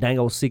 it's that dang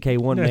old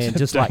CK1 man,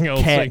 just like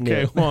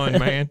catnip." CK1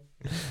 man.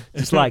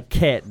 Just like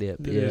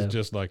catnip. It is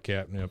just like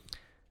catnip.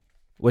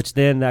 Which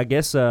then I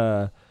guess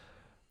they've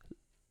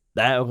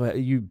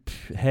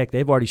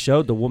already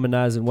showed the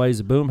womanizing ways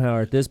of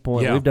Boomhauer at this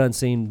point. Yeah. We've done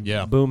seen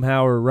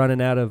Boomhauer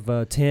running out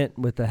of tent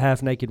with a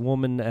half-naked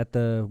woman at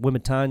the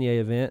Women Tanya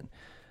event.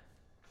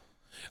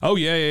 Oh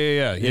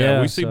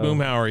yeah. We see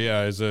Boomhauer,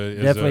 as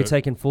definitely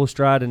taking full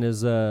stride in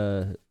his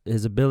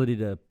ability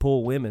to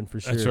pull women for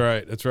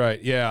sure. That's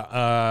right.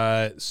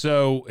 Yeah.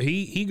 So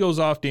he goes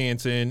off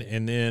dancing,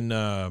 and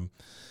then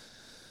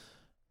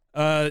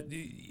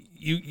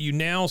you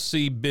now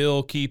see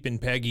Bill keeping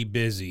Peggy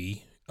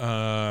busy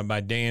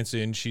by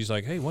dancing. She's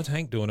like, "Hey, what's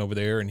Hank doing over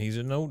there?" And he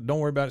said, "No, don't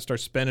worry about it."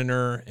 Starts spinning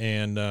her,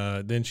 and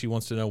then she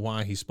wants to know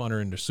why he spun her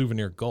into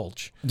Souvenir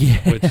Gulch,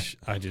 which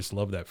I just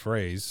love that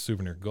phrase,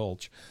 Souvenir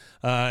Gulch.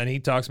 And he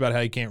talks about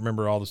how he can't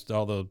remember all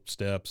the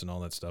steps and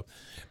all that stuff.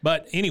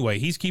 But anyway,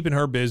 he's keeping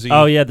her busy.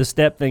 Oh, yeah, the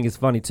step thing is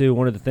funny, too.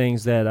 One of the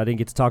things that I didn't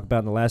get to talk about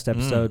in the last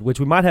episode,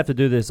 which we might have to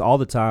do this all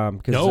the time,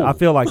 because I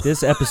feel like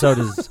this episode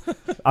is –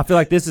 I feel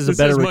like this is a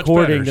better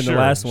recording than the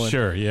last one.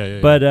 Sure,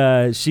 yeah.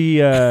 But she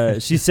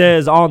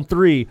says, "On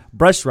 3,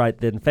 brush right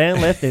then,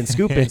 fan left then,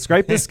 scoop in,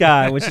 scrape the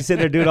sky." When she's sitting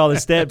there doing all the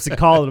steps and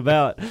calling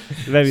about,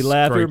 it made me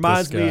laugh. It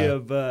reminds me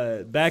of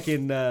back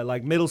in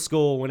like middle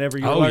school, whenever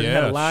you learned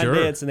how to line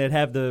dance, and they'd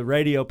have the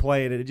radio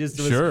playing, and it just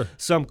was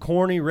some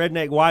corny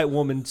redneck white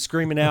woman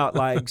screaming out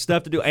like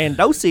stuff to do, and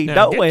do-si,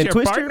 do, and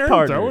twist your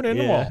partner. Throw it in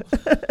the wall.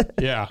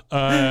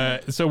 Yeah.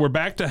 So we're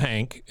back to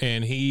Hank,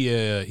 and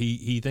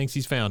he thinks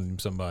he's found him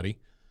somebody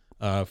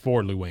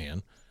for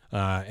Luanne.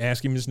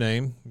 Ask him his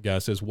name. The guy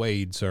says,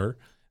 "Wade, sir."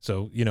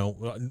 So,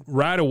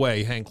 right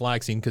away, Hank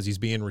likes him because he's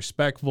being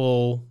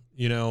respectful.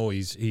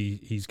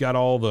 He's got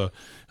all the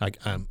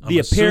I'm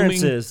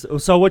appearances.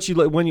 So what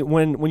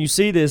when you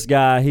see this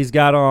guy, he's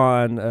got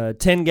on a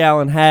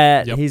 10-gallon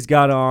hat. Yep. He's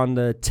got on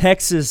the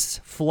Texas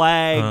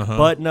flag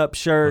button-up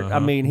shirt. I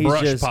mean, he's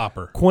brush just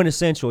popper.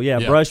 Quintessential. Yeah,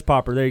 brush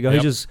popper. There you go.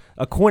 He's just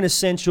a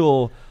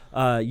quintessential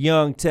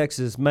young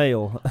Texas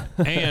male.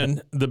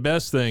 And the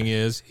best thing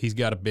is he's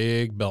got a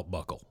big belt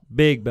buckle.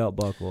 Big belt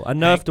buckle.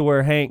 Enough to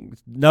where Hank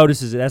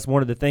notices it. That's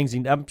one of the things.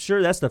 I'm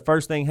sure that's the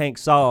first thing Hank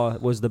saw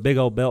was the big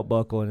old belt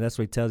buckle, and that's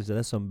what he tells you.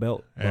 That's some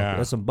belt buckle.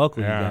 That's some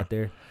buckle you got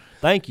there.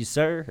 Thank you,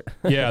 sir.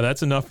 Yeah,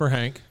 that's enough for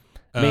Hank.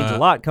 Means a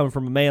lot coming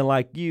from a man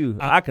like you.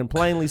 I can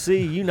plainly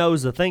see you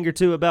knows a thing or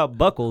two about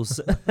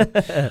buckles.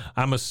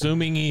 I'm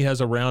assuming he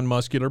has a round,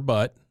 muscular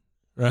butt.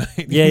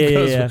 Right?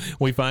 Yeah.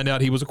 We find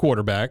out he was a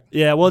quarterback.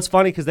 Yeah, well, it's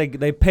funny because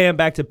they pan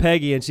back to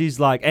Peggy, and she's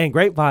like, "And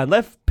grapevine,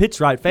 left, pitch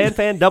right,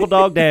 fan, double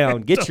dog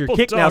down. Get your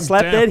kick now,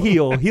 slap that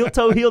heel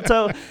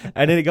toe.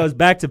 And then it goes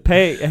back to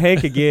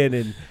Hank again.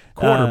 And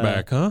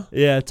quarterback, huh?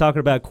 Yeah, talking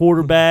about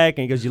quarterback,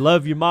 and he goes, "You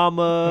love your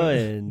mama."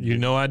 And you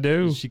know I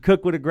do. She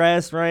cooked with a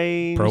grass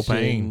range.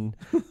 Propane.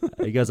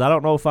 He goes, "I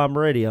don't know if I'm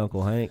ready,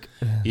 Uncle Hank."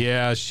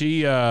 Yeah,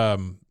 she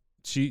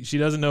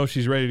doesn't know if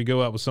she's ready to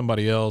go out with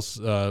somebody else,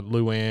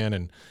 Luanne,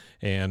 and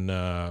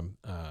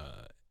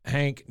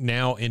Hank,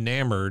 now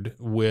enamored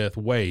with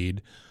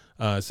Wade,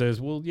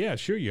 says, "Well, yeah,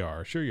 sure you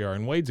are.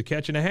 And Wade's a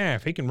catch and a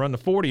half. He can run the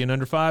 40 in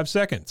under 5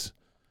 seconds,"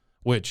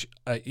 which,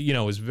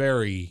 is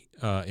very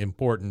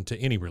important to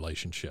any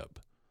relationship.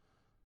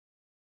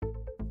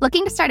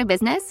 Looking to start a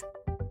business?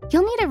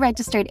 You'll need a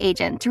registered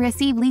agent to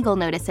receive legal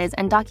notices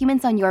and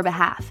documents on your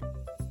behalf.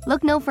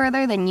 Look no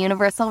further than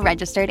Universal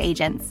Registered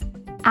Agents.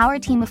 Our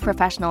team of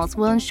professionals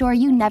will ensure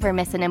you never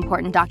miss an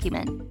important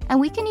document, and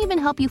we can even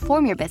help you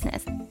form your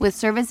business with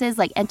services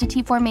like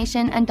entity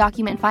formation and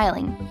document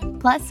filing.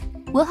 Plus,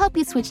 we'll help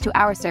you switch to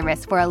our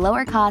service for a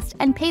lower cost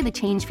and pay the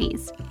change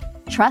fees.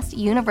 Trust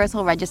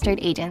Universal Registered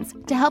Agents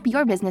to help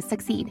your business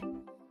succeed.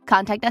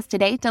 Contact us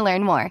today to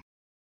learn more.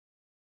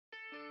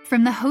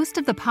 From the host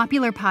of the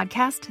popular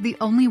podcast, The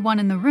Only One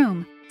in the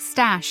Room,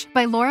 Stash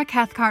by Laura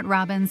Cathcart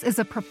Robbins is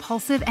a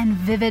propulsive and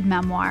vivid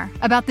memoir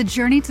about the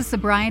journey to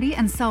sobriety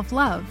and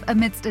self-love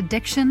amidst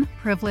addiction,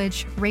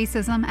 privilege,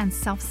 racism, and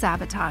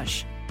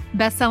self-sabotage.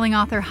 Best-selling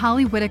author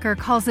Holly Whitaker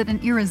calls it an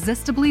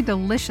irresistibly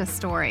delicious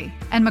story.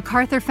 And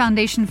MacArthur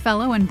Foundation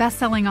fellow and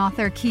best-selling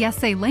author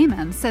Kiese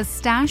Lehman says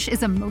Stash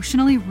is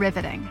emotionally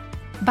riveting.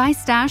 Buy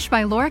Stash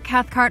by Laura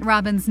Cathcart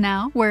Robbins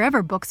now,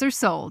 wherever books are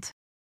sold.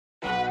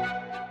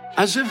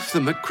 As if the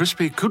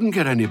McCrispy couldn't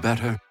get any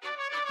better,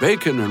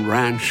 Bacon and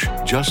Ranch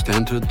just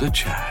entered the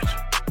chat.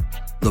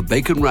 The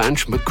Bacon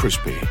Ranch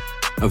McCrispy,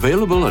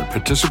 available at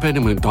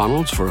participating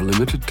McDonald's for a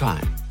limited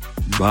time.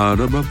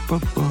 Ba-da-ba-ba-ba.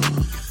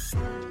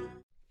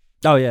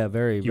 Oh yeah,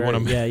 very. You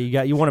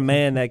want a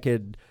man that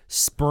could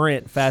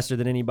sprint faster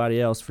than anybody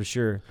else for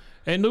sure.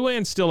 And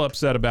Luanne's still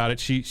upset about it.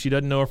 She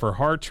doesn't know if her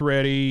heart's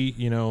ready,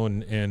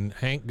 and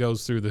Hank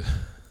goes through the.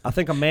 I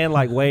think a man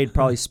like Wade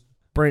probably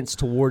sprints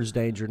towards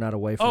danger, not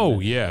away from it.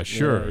 Oh, yeah,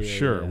 sure.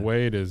 Yeah.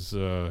 Wade is,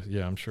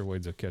 I'm sure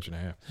Wade's a catch and a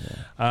half.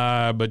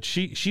 Yeah. But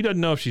she doesn't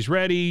know if she's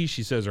ready.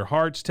 She says her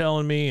heart's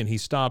telling me, and he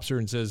stops her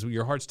and says,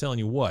 your heart's telling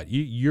you what?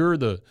 You're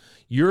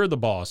the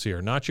boss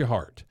here, not your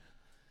heart.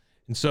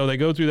 And so they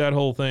go through that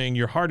whole thing.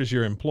 Your heart is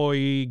your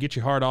employee. Get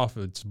your heart off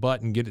its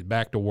butt and get it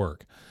back to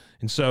work.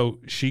 And so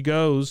she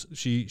goes,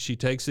 she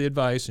takes the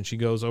advice, and she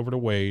goes over to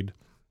Wade.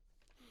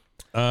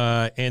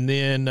 And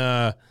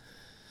then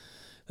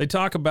they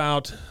talk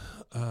about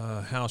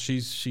how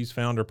she's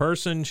found her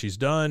person, she's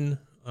done,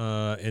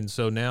 and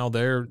so now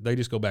they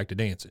just go back to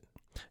dancing.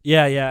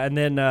 Yeah, and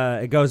then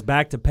it goes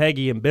back to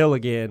Peggy and Bill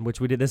again, which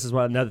we did. This is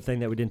another thing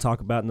that we didn't talk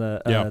about in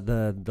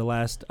the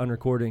last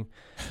unrecording.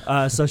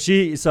 So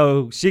she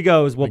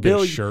goes, well, Bill,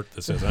 get a shirt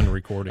that says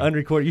unrecording.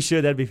 Unrecording. You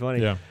should. That'd be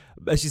funny. Yeah.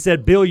 But she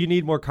said, Bill, you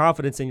need more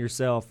confidence in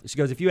yourself. She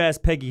goes, if you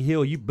ask Peggy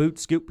Hill, you boot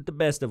scoop with the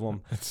best of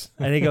them.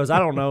 And he goes, I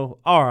don't know.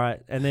 All right.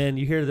 And then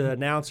you hear the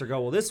announcer go,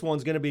 well, this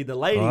one's going to be the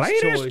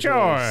ladies'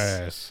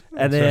 choice.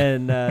 And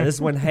then this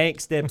is when Hank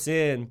steps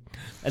in.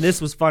 And this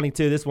was funny,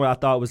 too. This one I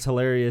thought was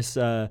hilarious.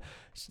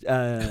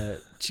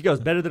 She goes,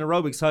 better than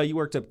aerobics, huh? You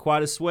worked up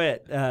quite a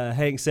sweat,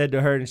 Hank said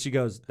to her. And she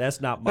goes, that's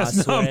not my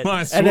sweat. Not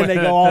my sweat. And then they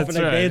go off that's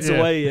and they dance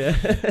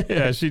away.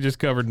 Yeah, she just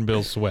covered in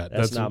Bill's sweat.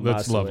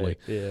 That's lovely.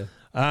 Yeah.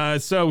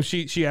 So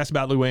she asked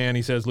about Luanne.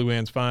 He says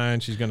Luanne's fine.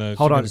 She's gonna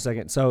hold on a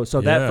second. So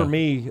that for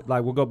me,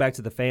 like, we'll go back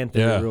to the fan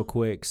theory real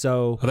quick.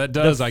 So that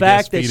does, the I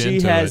fact guess, that feed she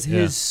into has it,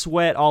 his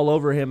sweat all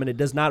over him and it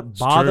does not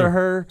bother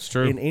her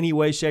in any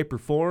way, shape, or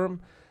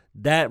form.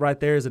 That right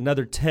there is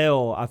another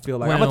tell, I feel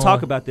like. I'm going to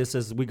talk about this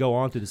as we go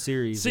on through the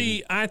series.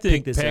 See, I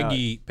think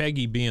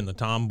Peggy being the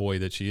tomboy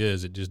that she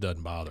is, it just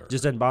doesn't bother her.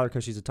 Just doesn't bother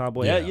because she's a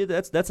tomboy. Yeah,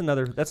 that's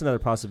another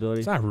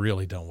possibility. I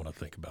really don't want to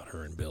think about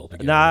her and Bill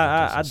together.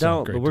 Nah, I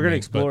don't, but we're going to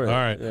explore it. All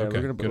right, okay,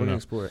 we're going to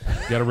explore it.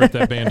 Got to rip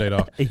that Band-Aid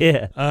off.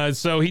 Yeah.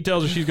 So he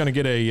tells her she's going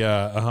to get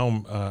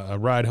a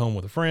ride home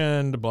with a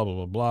friend, blah,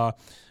 blah, blah,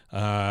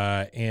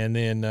 blah. And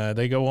then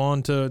they go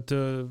on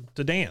to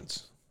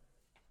dance.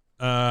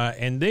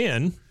 And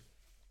then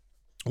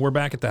we're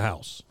back at the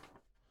house,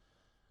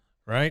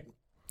 right?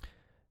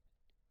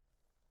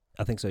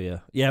 I think so, yeah.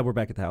 Yeah, we're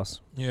back at the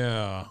house.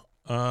 Yeah.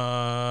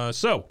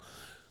 So,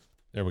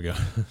 there we go.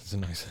 It's a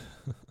nice.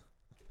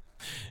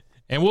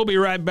 And we'll be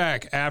right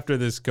back after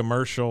this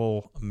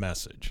commercial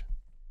message.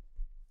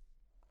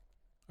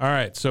 All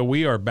right, so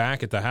we are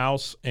back at the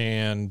house,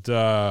 and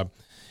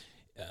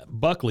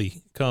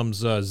Buckley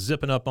comes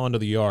zipping up onto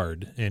the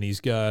yard, and he's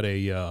got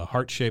a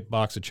heart-shaped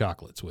box of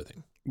chocolates with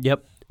him.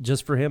 Yep,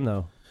 just for him,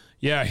 though.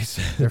 Yeah, he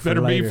said, it better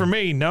be for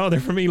me. No, they're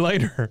for me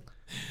later.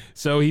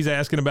 So he's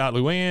asking about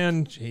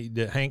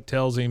Luanne. Hank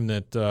tells him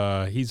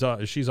that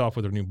she's off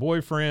with her new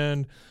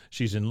boyfriend.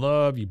 She's in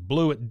love. You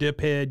blew it,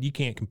 diphead. You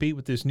can't compete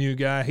with this new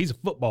guy. He's a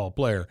football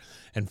player,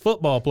 and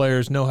football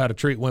players know how to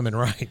treat women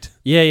right.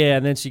 Yeah,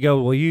 and then she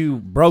goes, well, you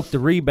broke the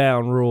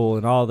rebound rule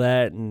and all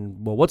that,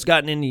 and, well, what's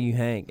gotten into you,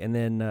 Hank? And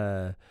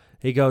then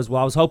he goes,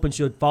 well, I was hoping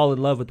she would fall in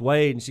love with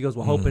Wade. And she goes,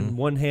 well, hoping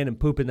one hand and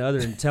poop in the other,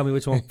 and tell me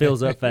which one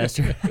fills up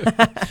faster.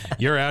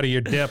 You're out of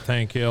your depth,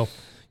 Hank Hill.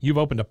 You've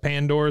opened a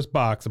Pandora's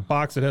box, a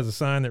box that has a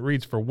sign that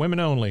reads for women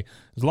only.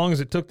 As long as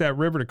it took that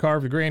river to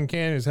carve the Grand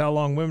Canyon is how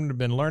long women have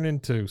been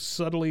learning to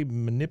subtly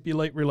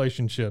manipulate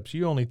relationships.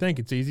 You only think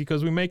it's easy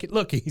because we make it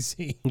look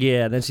easy.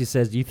 Yeah, then she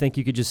says, do you think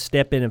you could just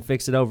step in and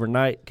fix it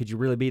overnight? Could you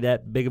really be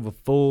that big of a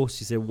fool?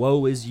 She said,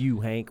 woe is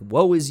you, Hank.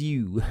 Woe is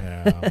you.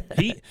 Yeah.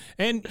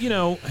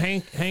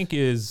 Hank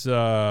is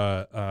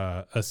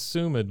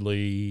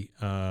assumedly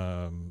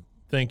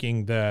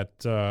thinking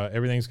that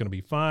everything's going to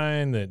be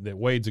fine, that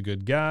Wade's a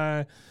good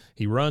guy.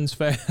 He runs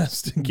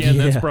fast. Again,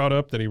 that's brought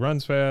up that he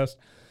runs fast.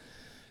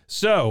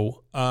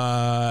 So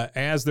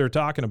as they're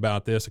talking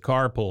about this, a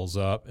car pulls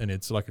up, and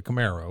it's like a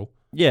Camaro.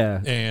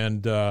 Yeah.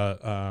 And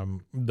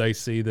they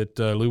see that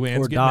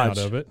Luanne's getting Dodge.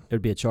 out of it. It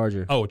would be a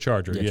Charger. Oh, a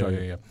Charger. Yeah,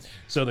 Charger. Yeah.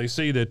 So they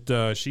see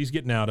that she's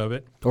getting out of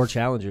it. Or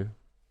Challenger.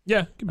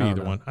 Yeah, could be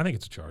either one. I think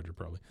it's a Charger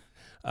probably.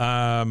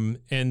 And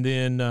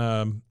then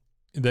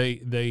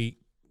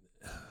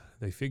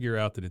they figure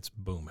out that it's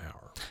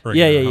Boomhauer.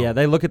 Yeah.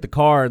 They look at the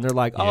car and they're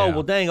like, "Oh,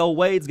 well, dang, old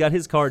Wade's got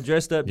his car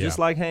dressed up just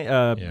like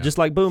just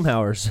like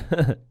Boomhauer's."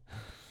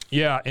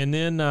 Yeah, and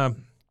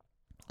then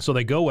so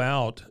they go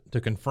out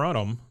to confront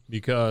him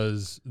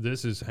because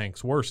this is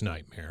Hank's worst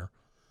nightmare.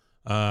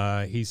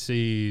 He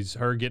sees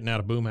her getting out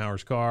of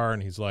Boomhauer's car,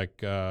 and he's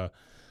like,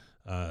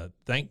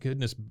 thank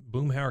goodness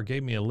Boomhauer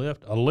gave me a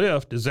lift. A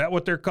lift? Is that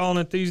what they're calling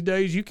it these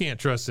days? You can't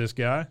trust this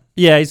guy.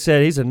 Yeah, he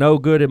said he's a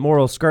no-good,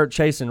 immoral,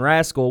 skirt-chasing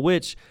rascal,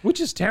 which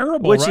is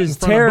terrible.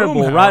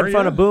 Right in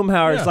front of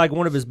Boomhauer. Yeah. It's like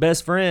one of his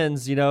best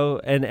friends,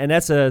 and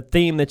that's a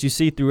theme that you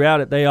see throughout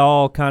it. They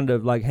all kind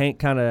of, like, Hank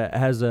kind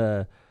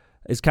of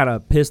is kind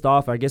of pissed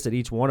off, I guess, at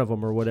each one of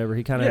them or whatever.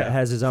 He kind of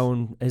has his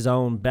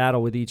own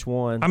battle with each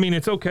one. I mean,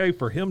 it's okay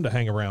for him to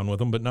hang around with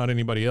them, but not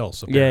anybody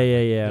else.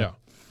 Apparently. Yeah.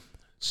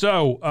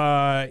 So,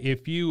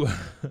 if you,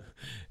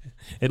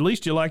 at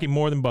least you like him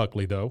more than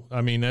Buckley, though.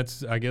 I mean,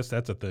 I guess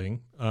that's a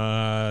thing.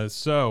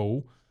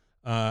 So,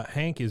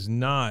 Hank is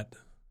not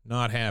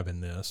having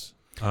this.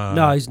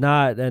 No, he's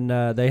not.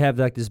 And they have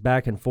like this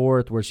back and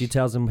forth where she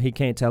tells him he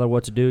can't tell her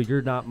what to do.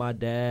 You're not my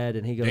dad.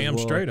 And he goes, damn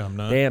straight I'm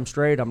not. Damn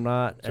straight I'm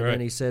not. That's and right.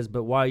 then he says,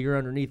 but while you're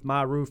underneath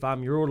my roof,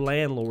 I'm your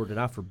landlord and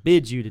I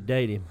forbid you to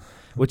date him.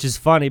 Which is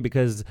funny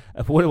because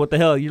what the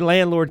hell? Your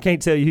landlord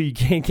can't tell you who you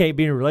can't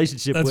be in a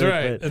relationship with.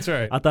 That's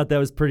right. I thought that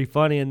was pretty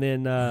funny. And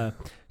then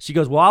she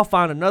goes, well, I'll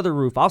find another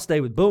roof. I'll stay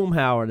with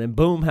Boomhauer. And then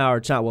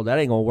Boomhauer chimed, well, that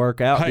ain't going to work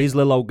out. These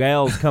little old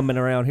gals coming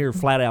around here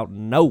flat out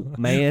no,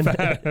 man.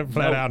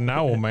 flat out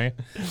no, man.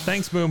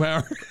 Thanks,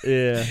 Boomhauer.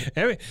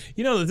 Yeah.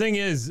 The thing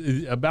is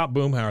about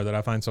Boomhauer that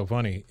I find so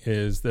funny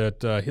is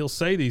that he'll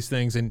say these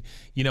things and,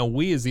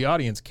 we as the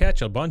audience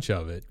catch a bunch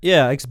of it.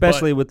 Yeah,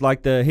 especially with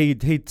like he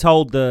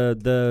told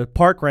the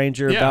park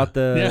ranger about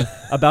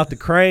the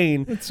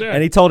crane. That's right.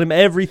 And he told him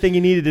everything he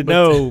needed to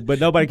know, but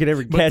nobody could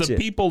ever catch it. But the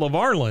people of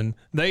Arlen,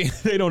 they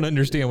don't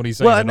understand what he's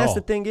saying. Well, and that's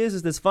the thing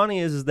is that's funny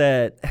is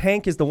that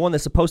Hank is the one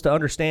that's supposed to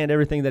understand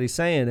everything that he's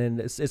saying, and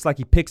it's like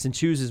he picks and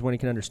chooses when he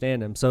can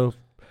understand him. So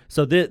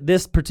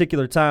this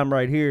particular time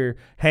right here,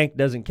 Hank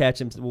doesn't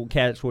catch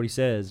what he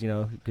says,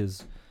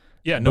 because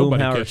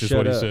nobody Boomhauer catches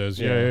what he says.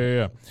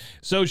 Yeah.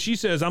 So she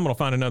says, I'm going to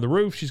find another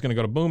roof. She's going to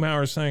go to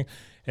Boomhauer's thing.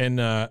 And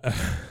one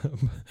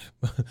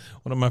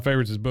of my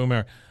favorites is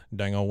Boomhauer.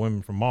 Dang old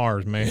women from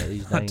Mars,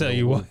 man. I tell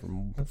you what.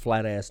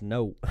 Flat ass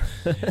no.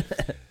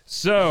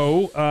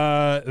 So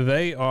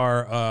they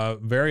are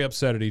very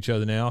upset at each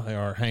other now. They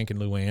are Hank and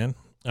Luanne.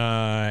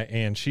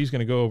 And she's going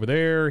to go over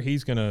there.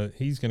 He's gonna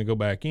go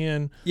back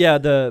in. Yeah.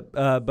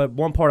 But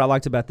one part I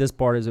liked about this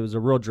part is it was a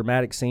real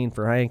dramatic scene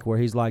for Hank where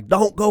he's like,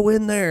 "Don't go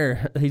in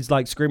there." He's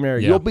like screaming at her,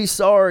 "You'll be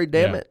sorry,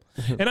 damn it."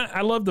 And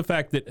I love the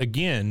fact that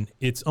again,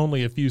 it's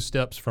only a few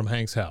steps from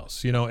Hank's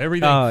house.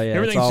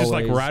 Everything's just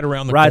like right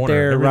around the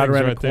corner. Right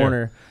around the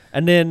corner.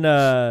 And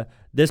then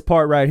this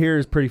part right here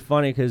is pretty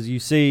funny because you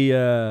see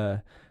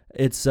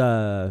it's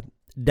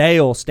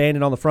Dale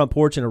standing on the front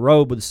porch in a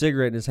robe with a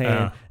cigarette in his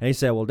hand, and he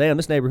said, well, damn,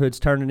 this neighborhood's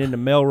turning into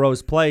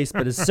Melrose Place.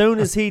 But as soon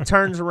as he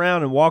turns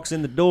around and walks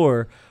in the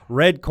door,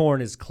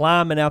 Redcorn is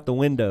climbing out the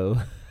window.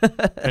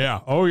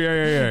 Yeah. Oh,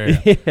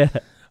 yeah.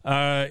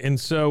 And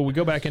so we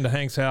go back into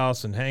Hank's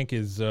house, and Hank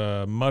is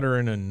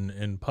muttering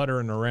and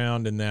puttering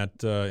around in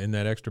that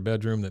extra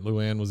bedroom that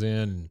Luanne was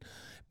in. And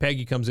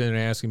Peggy comes in and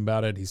asks him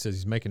about it. He says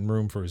he's making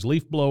room for his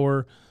leaf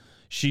blower.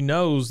 She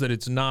knows that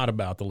it's not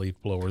about the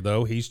leaf blower,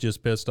 though. He's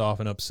just pissed off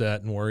and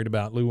upset and worried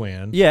about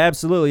Luanne. Yeah,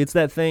 absolutely. It's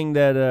that thing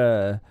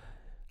that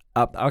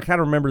I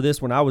kind of remember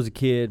this when I was a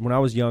kid, when I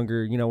was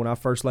younger. When I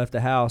first left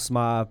the house,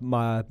 my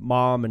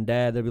mom and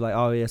dad, they'd be like,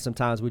 oh, yeah,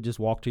 sometimes we just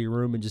walk to your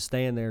room and just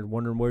stand there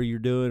wondering where you're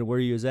doing and where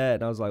you was at.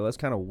 And I was like, well, that's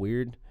kind of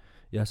weird.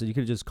 Yeah, so you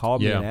could have just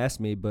called me and asked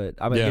me, but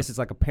I guess it's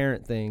like a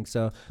parent thing.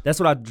 So that's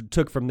what I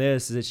took from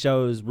this is it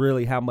shows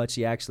really how much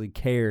he actually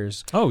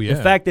cares. Oh, yeah.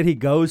 The fact that he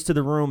goes to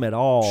the room at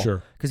all.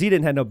 Sure. Because he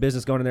didn't have no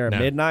business going in there at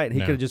midnight.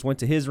 He could have just went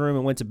to his room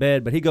and went to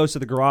bed, but he goes to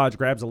the garage,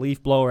 grabs a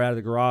leaf blower out of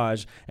the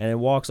garage, and then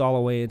walks all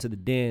the way into the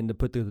den to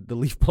put the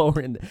leaf blower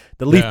in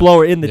the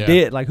blower in the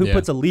den. Like, who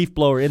puts a leaf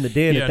blower in the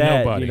den at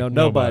that?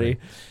 Nobody.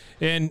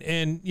 And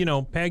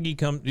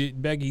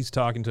Peggy's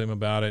talking to him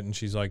about it, and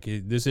she's like,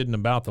 this isn't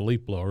about the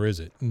leaf blower,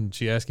 is it? And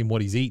she asks him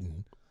what he's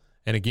eating.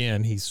 And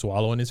again, he's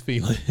swallowing his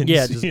feelings.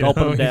 Yeah, just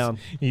gulping them down.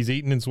 He's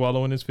eating and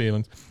swallowing his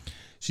feelings.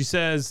 She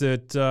says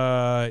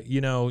that,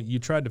 you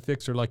tried to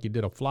fix her like you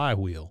did a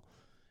flywheel,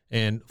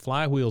 and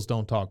flywheels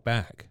don't talk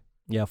back.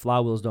 Yeah,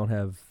 flywheels don't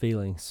have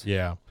feelings.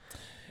 Yeah.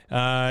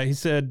 He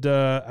said,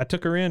 I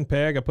took her in,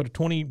 Peg. I put a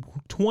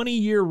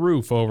 20-year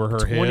roof over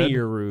her head.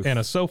 20-year roof. And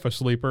a sofa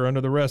sleeper under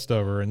the rest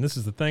of her. And this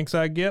is the thanks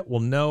I get?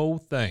 Well, no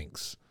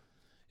thanks.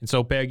 And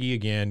so Peggy,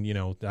 again,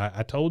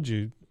 I told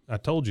you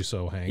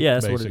so, Hank. Yeah,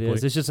 that's basically. what it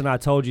is. It's just an I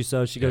told you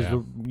so. She goes,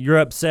 you're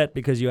upset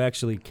because you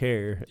actually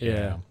care.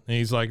 Yeah. And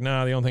he's like,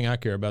 nah, the only thing I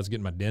care about is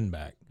getting my den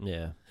back.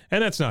 Yeah.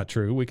 And that's not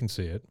true. We can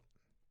see it.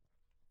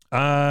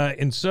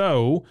 And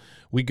so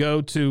we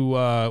go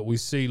to we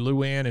see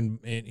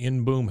Luanne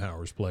in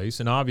Boomhauer's place,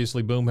 and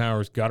obviously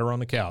Boomhauer's got her on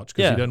the couch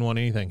because he doesn't want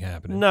anything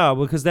happening. No,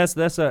 because that's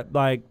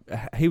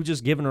he was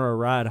just giving her a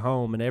ride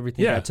home, and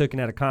everything got taken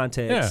out of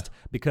context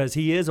because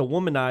he is a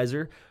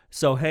womanizer.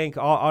 So Hank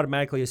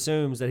automatically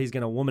assumes that he's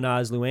going to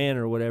womanize Luanne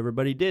or whatever,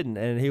 but he didn't,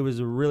 and he was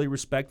really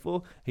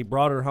respectful. He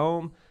brought her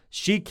home.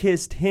 She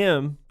kissed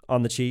him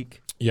on the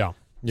cheek. Yeah,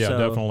 so,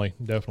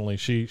 definitely.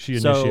 She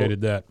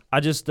initiated that.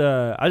 I just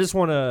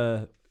want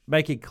to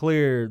make it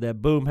clear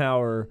that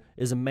Boomhauer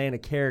is a man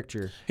of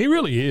character. He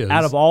really is.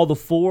 Out of all the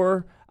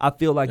four, I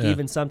feel like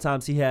even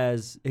sometimes he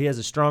has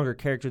a stronger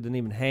character than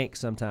even Hank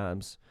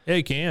sometimes. Yeah,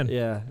 he can.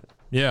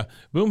 Yeah,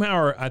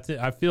 Boomhauer.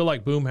 I feel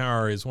like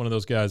Boomhauer is one of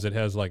those guys that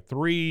has like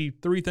three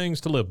things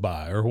to live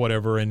by or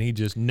whatever, and he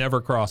just never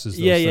crosses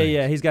those things.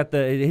 Yeah. He's got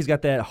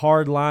that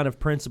hard line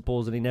of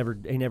principles, and he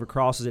never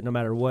crosses it no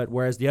matter what.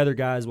 Whereas the other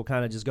guys will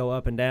kind of just go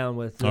up and down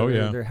with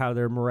how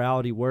their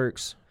morality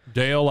works.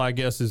 Dale, I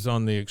guess, is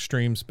on the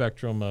extreme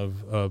spectrum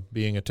of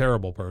being a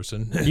terrible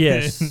person.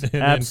 Yes,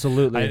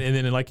 absolutely. And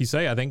then, like you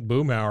say, I think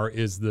Boomhauer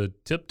is the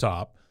tip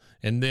top.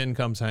 And then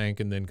comes Hank,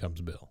 and then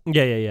comes Bill.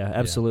 Yeah,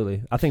 absolutely.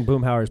 Yeah. I think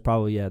Boomhauer is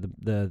probably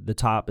the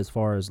top as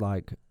far as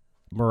like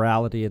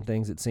morality and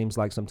things. It seems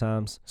like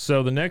sometimes.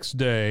 So the next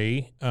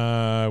day,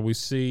 we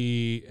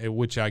see,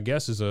 which I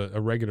guess is a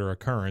regular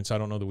occurrence. I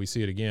don't know that we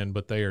see it again,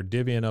 but they are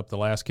divvying up the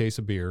last case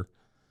of beer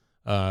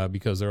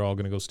because they're all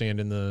going to go stand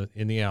in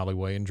the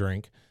alleyway and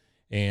drink,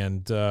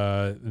 and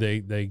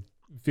they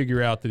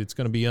figure out that it's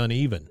going to be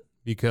uneven.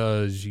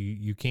 Because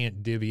you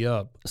can't divvy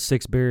up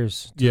 6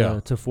 beers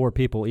to 4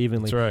 people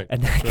evenly. That's right.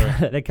 And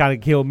that kind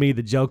of killed me,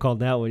 the joke on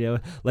that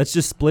one. Let's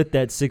just split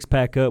that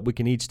 6-pack up. We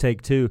can each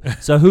take 2.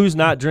 So who's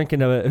not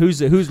drinking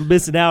who's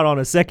missing out on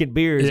a second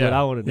beer is what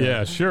I want to know.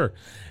 Yeah, sure.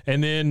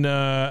 And then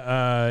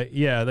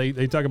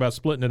they talk about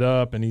splitting it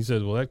up, and he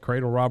says, well, that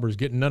cradle robber's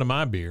getting none of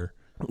my beer.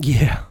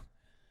 Yeah.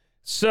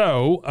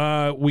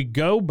 So we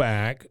go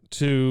back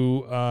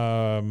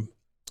to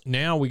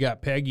now we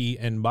got Peggy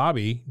and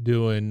Bobby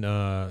doing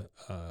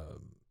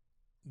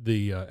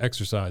the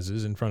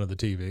exercises in front of the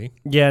TV.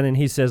 Yeah, and then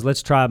he says,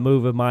 let's try a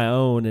move of my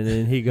own. And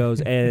then he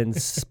goes, and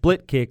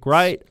split kick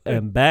right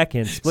and back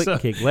and split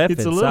kick left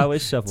and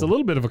sideways shuffle. It's a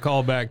little bit of a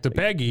callback to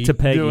Peggy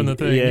doing the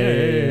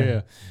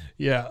thing.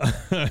 Yeah.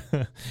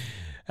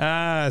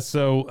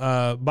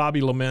 So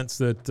Bobby laments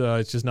that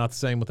it's just not the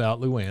same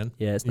without Luanne.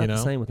 Yeah, it's not the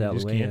same without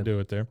Luanne. You just can't do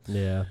it there.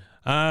 Yeah.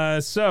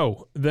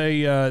 So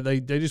they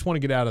just want to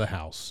get out of the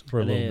house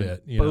for a little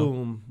bit.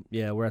 Boom.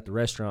 Yeah, we're at the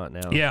restaurant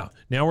now. Yeah,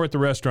 now we're at the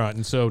restaurant,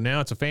 and so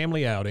now it's a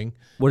family outing.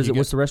 What is it?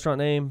 What's the restaurant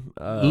name?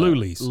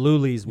 Luli's.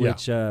 Luli's,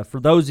 which for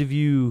those of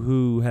you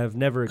who have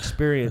never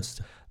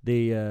experienced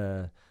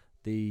the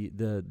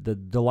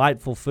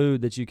delightful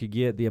food that you could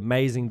get, the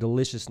amazing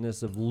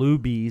deliciousness of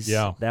Luby's,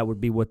 that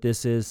would be what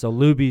this is. So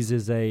Luby's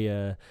is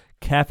a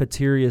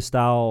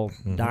cafeteria-style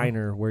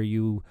diner where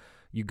you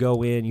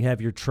go in, you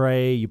have your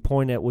tray, you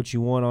point at what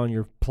you want on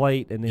your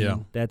plate, and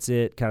then that's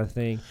it kind of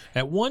thing.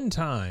 At one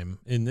time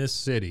in this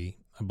city,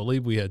 I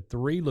believe we had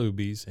 3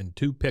 Luby's and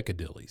 2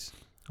 Piccadillys.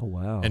 Oh,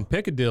 wow. And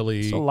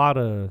Piccadilly... There's a lot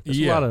of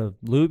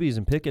Luby's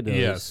and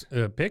Piccadillys.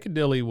 Yes.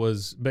 Piccadilly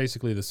was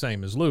basically the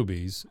same as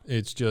Luby's.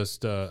 It's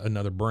just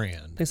another brand.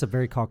 I think it's a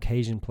very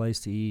Caucasian place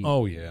to eat.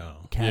 Oh, yeah.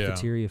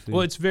 Cafeteria food.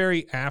 Well, it's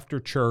very after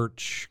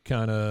church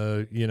kind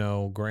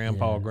of,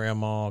 grandpa,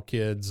 grandma,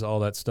 kids, all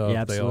that stuff.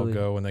 Yeah, they all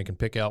go and they can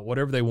pick out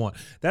whatever they want.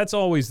 That's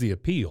always the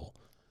appeal.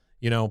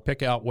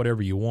 Pick out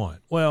whatever you want.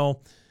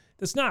 Well...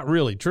 That's not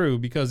really true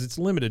because it's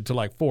limited to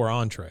like 4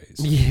 entrees.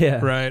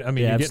 Yeah. Right? I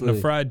mean, you're getting the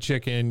fried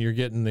chicken, you're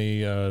getting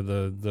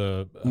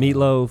the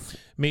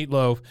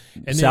meatloaf,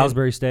 and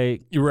Salisbury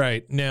steak. You're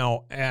right.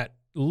 Now, at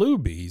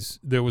Luby's,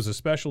 there was a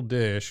special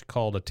dish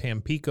called a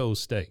Tampico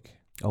steak.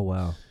 Oh,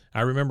 wow.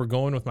 I remember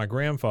going with my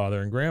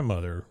grandfather and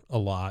grandmother a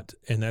lot,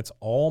 and that's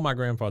all my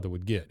grandfather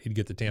would get. He'd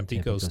get the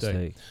Tampico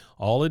steak.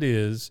 All it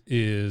is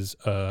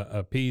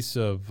a piece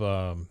of,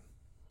 I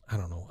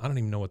don't know. I don't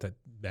even know what that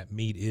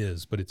meat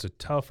is, but it's a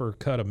tougher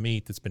cut of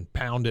meat that's been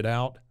pounded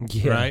out,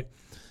 right?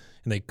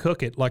 And they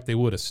cook it like they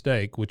would a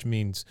steak, which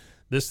means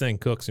this thing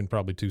cooks in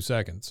probably 2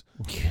 seconds.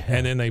 Yeah.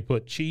 And then they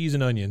put cheese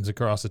and onions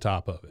across the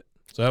top of it.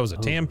 So that was a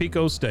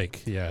Tampico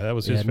steak. Yeah, that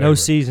was his favorite. No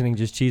seasoning,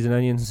 just cheese and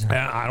onions.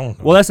 I don't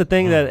know. Well, that's the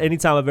thing that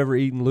anytime I've ever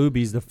eaten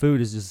Luby's, the food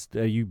is just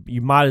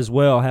you might as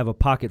well have a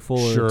pocket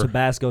full of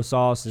Tabasco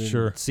sauce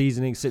and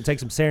seasoning. Take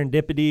some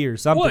serendipity or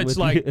something. Well,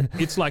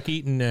 it's like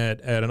eating at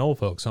an old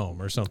folks'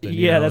 home or something.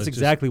 Yeah, that's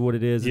exactly what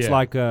it is. It's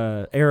like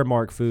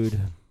Aramark food.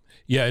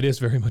 Yeah, it is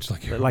very much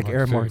like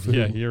Aramark food.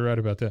 Yeah, you're right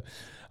about that.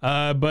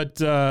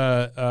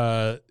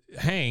 But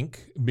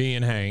Hank,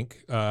 being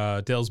Hank,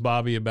 tells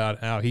Bobby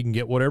about how he can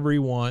get whatever he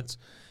wants,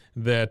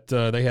 that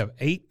they have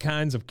 8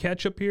 kinds of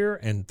ketchup here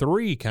and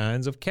 3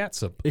 kinds of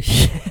catsup.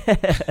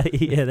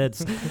 Yeah,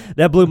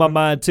 that blew my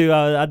mind, too.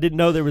 I didn't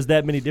know there was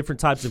that many different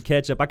types of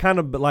ketchup. I kind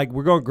of,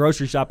 we're going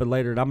grocery shopping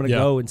later, and I'm going to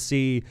go and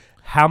see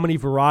how many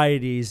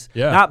varieties,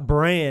 not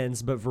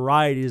brands, but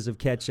varieties of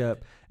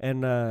ketchup.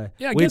 And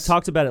we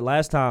talked about it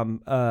last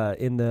time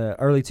in the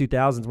early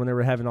 2000s when they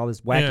were having all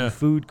this wacky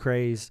food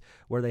craze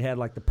where they had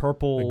like the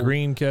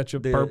green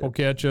ketchup, purple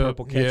ketchup,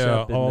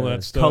 and, all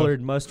that stuff.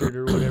 Colored mustard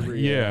or whatever.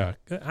 Yeah.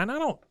 And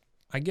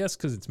I guess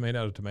because it's made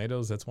out of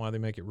tomatoes, that's why they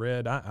make it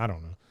red. I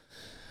don't know.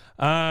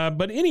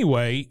 But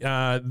anyway,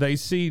 they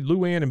see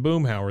Luanne and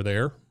Boomhauer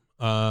there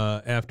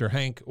after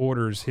Hank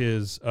orders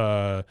his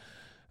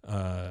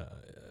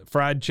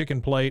fried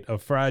chicken plate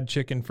of fried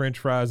chicken, French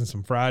fries, and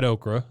some fried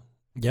okra.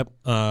 Yep.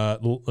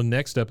 The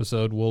next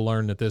episode, we'll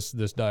learn that this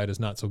diet is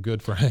not so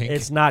good for Hank.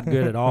 It's not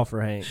good at all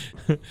for Hank.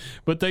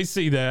 But they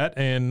see that,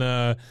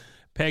 and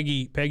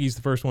Peggy's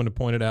the first one to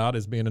point it out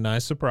as being a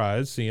nice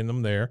surprise, seeing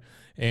them there.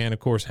 And, of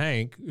course,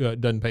 Hank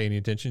doesn't pay any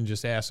attention,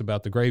 just asks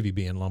about the gravy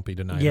being lumpy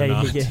tonight or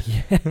not.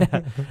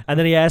 Yeah. And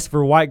then he asks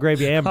for white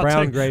gravy and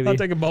brown gravy. I'll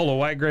take a bowl of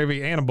white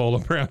gravy and a bowl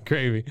of brown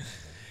gravy.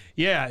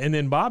 Yeah, and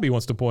then Bobby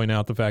wants to point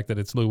out the fact that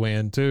it's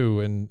Luanne,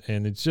 too, and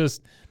it's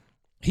just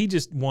he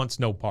just wants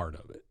no part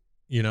of it.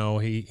 You know,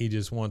 he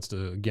just wants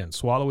to, again,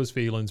 swallow his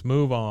feelings,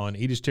 move on,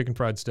 eat his chicken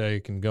fried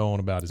steak, and go on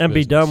about his business. And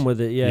be done with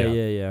it.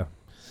 Yeah.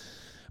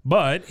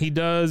 But he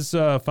does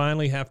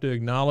finally have to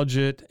acknowledge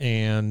it,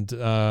 and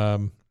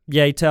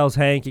he tells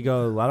Hank, he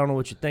goes, I don't know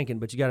what you're thinking,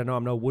 but you got to know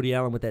I'm no Woody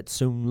Allen with that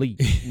Soon Lee.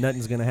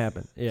 Nothing's going to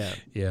happen. Yeah.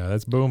 Yeah,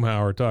 that's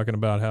Boomhauer talking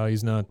about how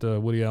he's not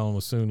Woody Allen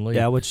with Soon Lee.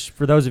 Yeah, which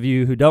for those of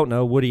you who don't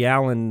know, Woody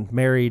Allen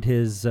married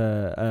his,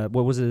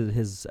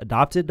 his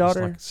adopted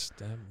daughter?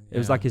 It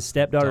was like his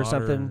stepdaughter or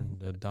something.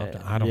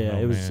 I don't know.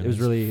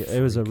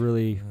 It was a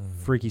really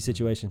freaky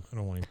situation. I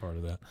don't want any part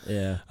of that.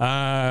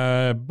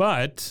 Yeah.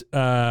 But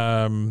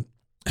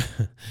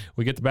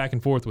we get the back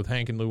and forth with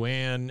Hank and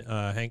Luanne.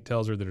 Hank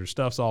tells her that her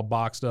stuff's all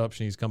boxed up.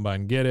 She needs to come by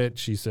and get it.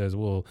 She says,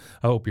 well,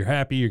 I hope you're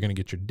happy. You're going to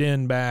get your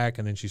den back.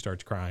 And then she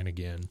starts crying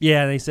again.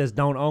 Yeah, and he says,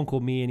 don't uncle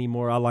me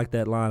anymore. I like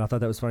that line. I thought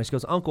that was funny. She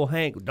goes, Uncle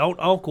Hank, don't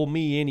uncle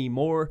me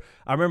anymore.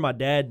 I remember my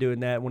dad doing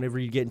that whenever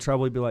you get in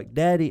trouble. He'd be like,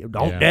 Daddy,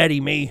 don't daddy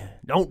me.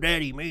 Don't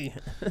daddy me.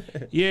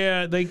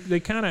 Yeah, they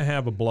kind of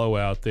have a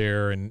blowout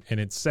there, and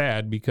it's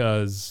sad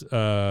because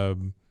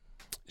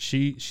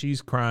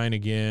she's crying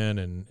again,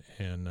 and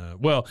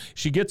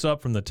she gets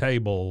up from the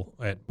table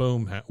at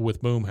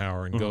with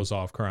Boomhauer and goes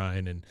off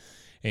crying,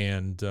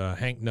 and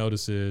Hank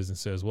notices and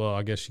says, well,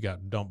 I guess she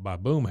got dumped by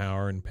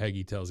Boomhauer, and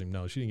Peggy tells him,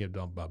 no, she didn't get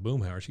dumped by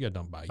Boomhauer, she got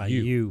dumped by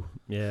you.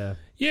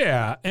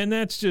 Yeah, and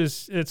that's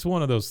just, it's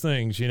one of those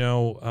things, you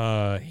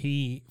know.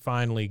 He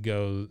finally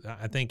goes,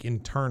 I think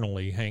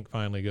internally, Hank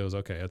finally goes,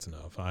 okay, that's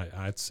enough.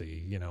 I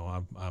see, you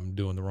know, I'm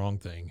doing the wrong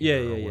thing.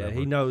 Yeah.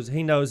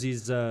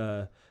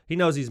 He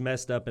knows he's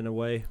messed up in a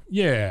way.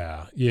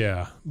 Yeah.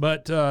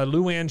 But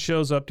Luanne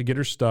shows up to get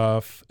her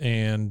stuff,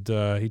 and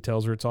he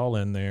tells her it's all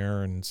in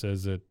there and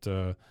says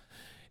that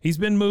he's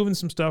been moving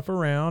some stuff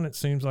around. It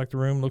seems like the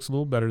room looks a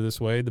little better this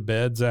way. The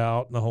bed's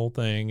out and the whole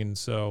thing. And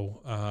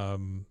so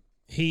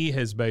he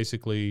has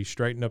basically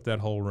straightened up that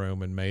whole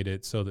room and made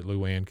it so that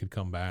Luanne could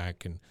come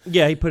back. And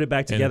yeah, he put it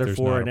back together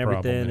for her and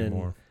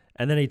everything.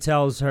 And then he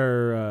tells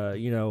her,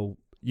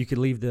 you could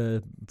leave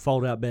the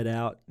fold-out bed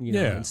out,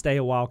 and stay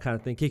a while kind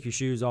of thing. Kick your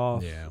shoes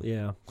off.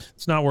 Yeah.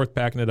 It's not worth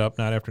packing it up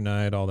night after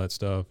night, all that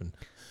stuff. And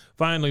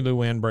finally,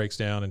 Luanne breaks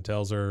down and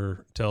tells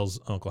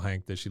Uncle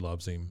Hank that she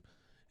loves him.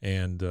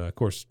 And, of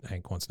course,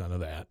 Hank wants none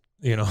of that.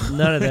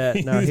 None of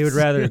that. No, he would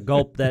rather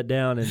gulp that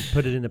down and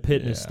put it in a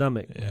pit in his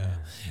stomach. Yeah.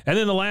 And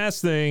then the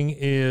last thing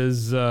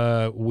is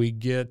we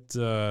get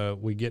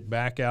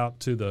back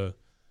out to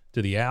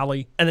the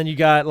alley. And then you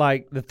got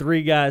like the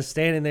three guys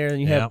standing there,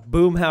 and you have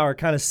Boomhauer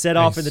kind of set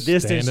off in the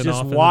distance,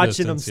 just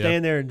watching them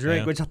stand there and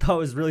drink, which I thought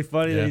was really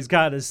funny that he's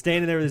kind of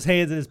standing there with his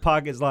hands in his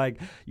pockets like,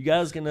 you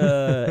guys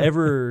gonna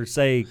ever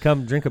say,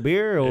 come drink a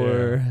beer?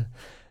 Or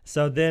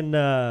so then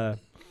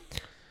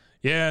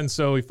and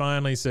so he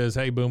finally says,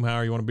 hey,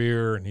 Boomhauer, you want a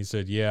beer? And he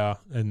said, yeah.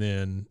 And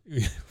then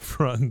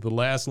from the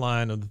last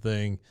line of the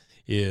thing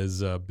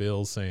is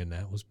Bill saying,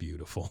 that was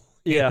beautiful.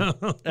 Yeah,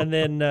 and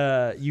then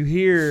you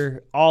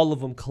hear all of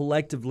them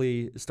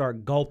collectively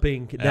start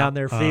gulping down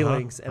their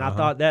feelings, and I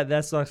thought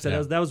that's like I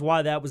said, that was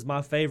why that was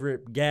my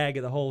favorite gag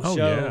of the whole show.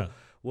 Yeah.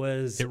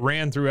 Was it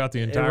ran throughout the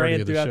entirety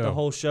of the show. It ran throughout the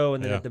whole show,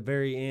 and then at the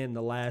very end,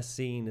 the last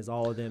scene is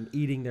all of them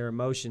eating their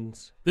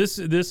emotions.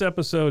 This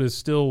episode is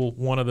still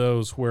one of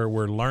those where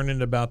we're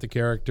learning about the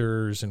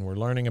characters and we're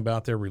learning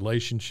about their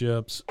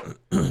relationships,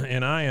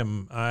 and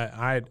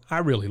I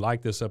really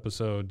like this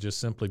episode just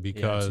simply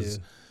because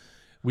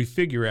we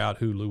figure out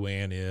who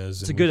Luanne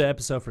is. It's a good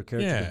episode for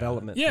character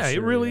development. Yeah,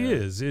 it really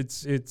is.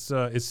 It's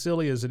as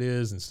silly as it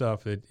is and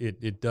stuff.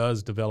 It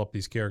does develop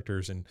these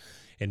characters and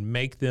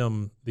make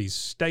them these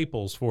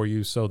staples for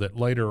you, so that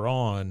later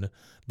on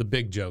the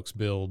big jokes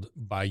build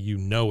by you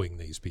knowing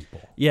these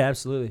people. Yeah,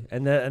 absolutely,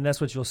 and that's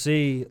what you'll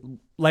see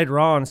later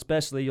on.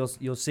 Especially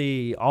you'll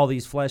see all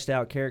these fleshed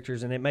out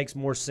characters, and it makes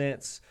more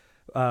sense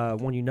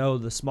when you know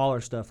the smaller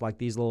stuff, like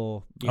these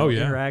little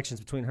interactions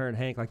between her and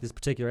Hank, like this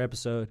particular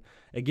episode.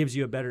 It gives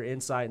you a better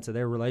insight into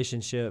their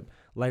relationship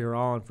later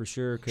on, for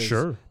sure.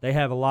 Because they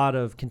have a lot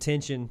of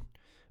contention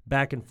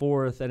back and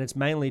forth, and it's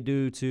mainly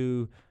due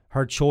to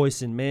her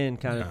choice in men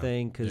kind of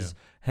thing, because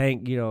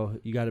Hank, you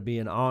got to be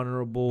an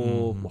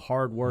honorable,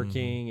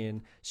 hardworking,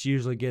 and she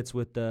usually gets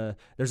with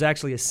there's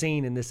actually a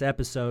scene in this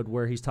episode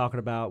where he's talking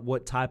about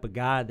what type of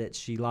guy that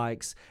she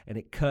likes, and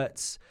it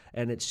cuts,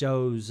 and it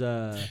shows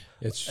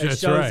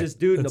this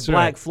dude in a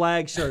black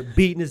flag shirt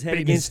beating his head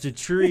against a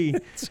tree.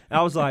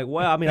 I was like,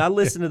 wow. I mean, I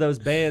listened to those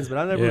bands, but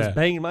I never was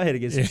banging my head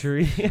against a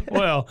tree.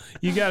 Well,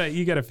 you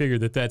gotta figure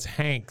that's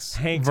Hank's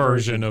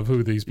version of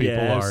who these people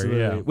are. Absolutely.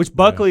 Yeah, which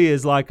Buckley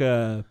is like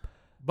a.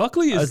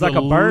 Buckley is like the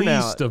a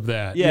burnout least of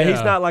that. Yeah,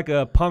 he's not like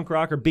a punk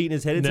rocker beating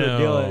his head into a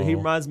deal. He No.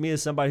 reminds me of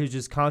somebody who's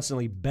just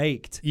constantly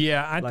baked.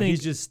 Yeah, I think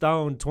he's just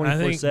stoned 24/7. I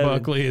think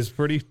Buckley is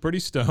pretty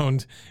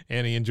stoned,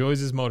 and he enjoys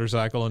his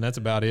motorcycle, and that's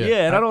about it.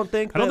 Yeah, and I don't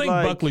think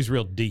Buckley's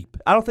real deep.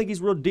 I don't think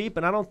he's real deep,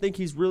 and I don't think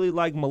he's really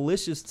like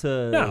malicious to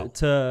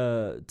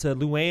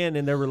Luanne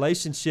in their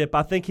relationship.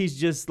 I think he's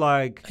just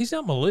like he's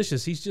not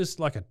malicious. He's just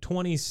like a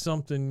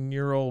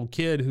 20-something-year-old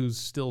kid who's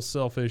still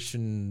selfish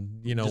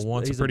and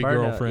wants a pretty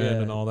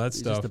girlfriend and all that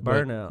stuff. Just a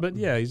burnout. But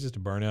yeah, he's just a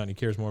burnout, and he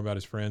cares more about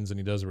his friends than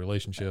he does a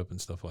relationship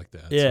and stuff like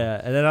that. Yeah,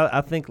 and then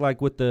I think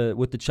like with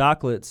the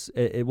chocolates,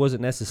 it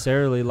wasn't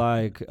necessarily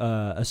like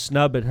a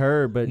snub at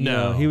her, but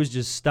he was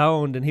just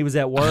stoned, and he was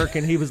at work,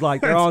 and he was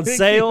like, "They're on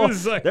sale.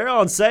 They're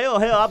on sale.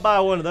 Hell, I'll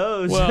buy one of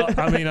those." Well,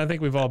 I mean, I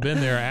think we've all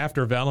been there.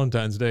 After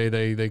Valentine's Day,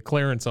 they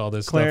clearance all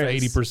this stuff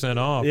 80%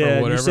 off or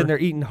whatever. You're sitting there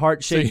eating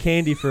heart-shaped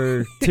candy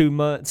for 2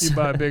 months. You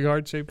buy a big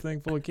heart-shaped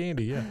thing full of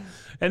candy, yeah,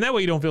 and that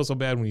way you don't feel so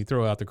bad when you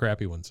throw out the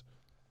crappy ones.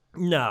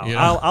 No,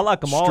 I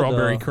like them all.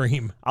 Strawberry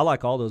cream. I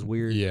like all those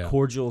weird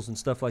cordials and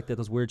stuff like that,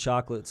 those weird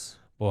chocolates.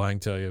 Well, I can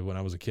tell you, when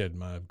I was a kid,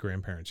 my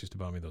grandparents used to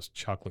buy me those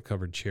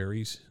chocolate-covered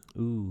cherries.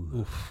 Ooh.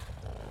 Oof.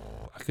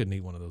 I couldn't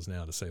eat one of those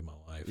now to save my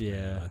life. Yeah.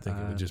 Man. I think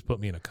it would just put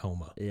me in a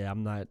coma. Yeah,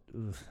 I'm not.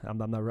 I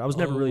was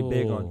never really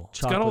big on chocolate.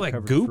 It's got all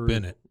that goop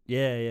in it.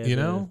 Yeah.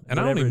 And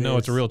I don't even know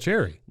it's a real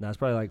cherry. No, it's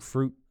probably like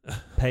fruit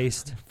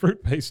paste.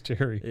 Fruit paste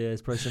cherry. Yeah,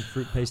 it's probably some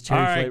fruit paste cherry.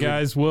 All right, flavored.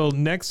 guys. Well,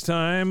 next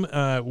time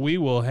we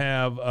will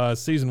have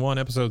season 1,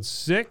 episode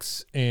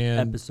 6,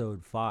 and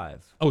episode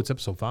 5. Oh, it's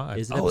episode 5.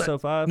 Is it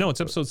episode 5? No,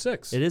 it's episode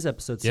 6. It is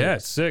episode 6. Yeah,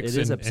 it's 6. It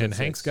is episode and 6.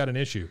 Hank's got an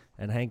issue.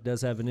 And Hank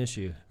does have an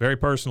issue. Very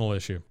personal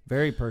issue.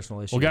 Very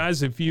personal issue. Well,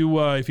 guys, if you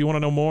want to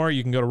know more,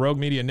 you can go to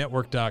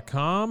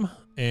roguemedianetwork.com.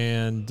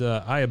 And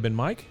I have been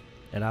Mike.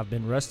 And I've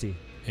been Rusty.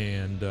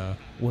 And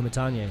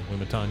Wimitanye.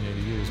 Wimitanye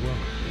to you as well.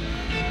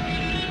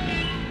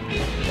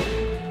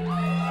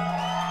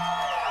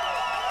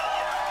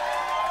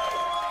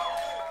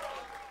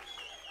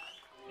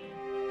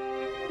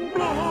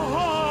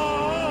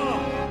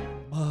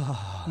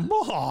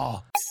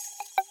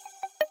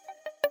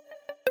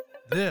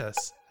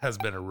 This has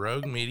been a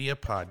Rogue Media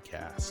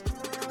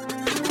podcast.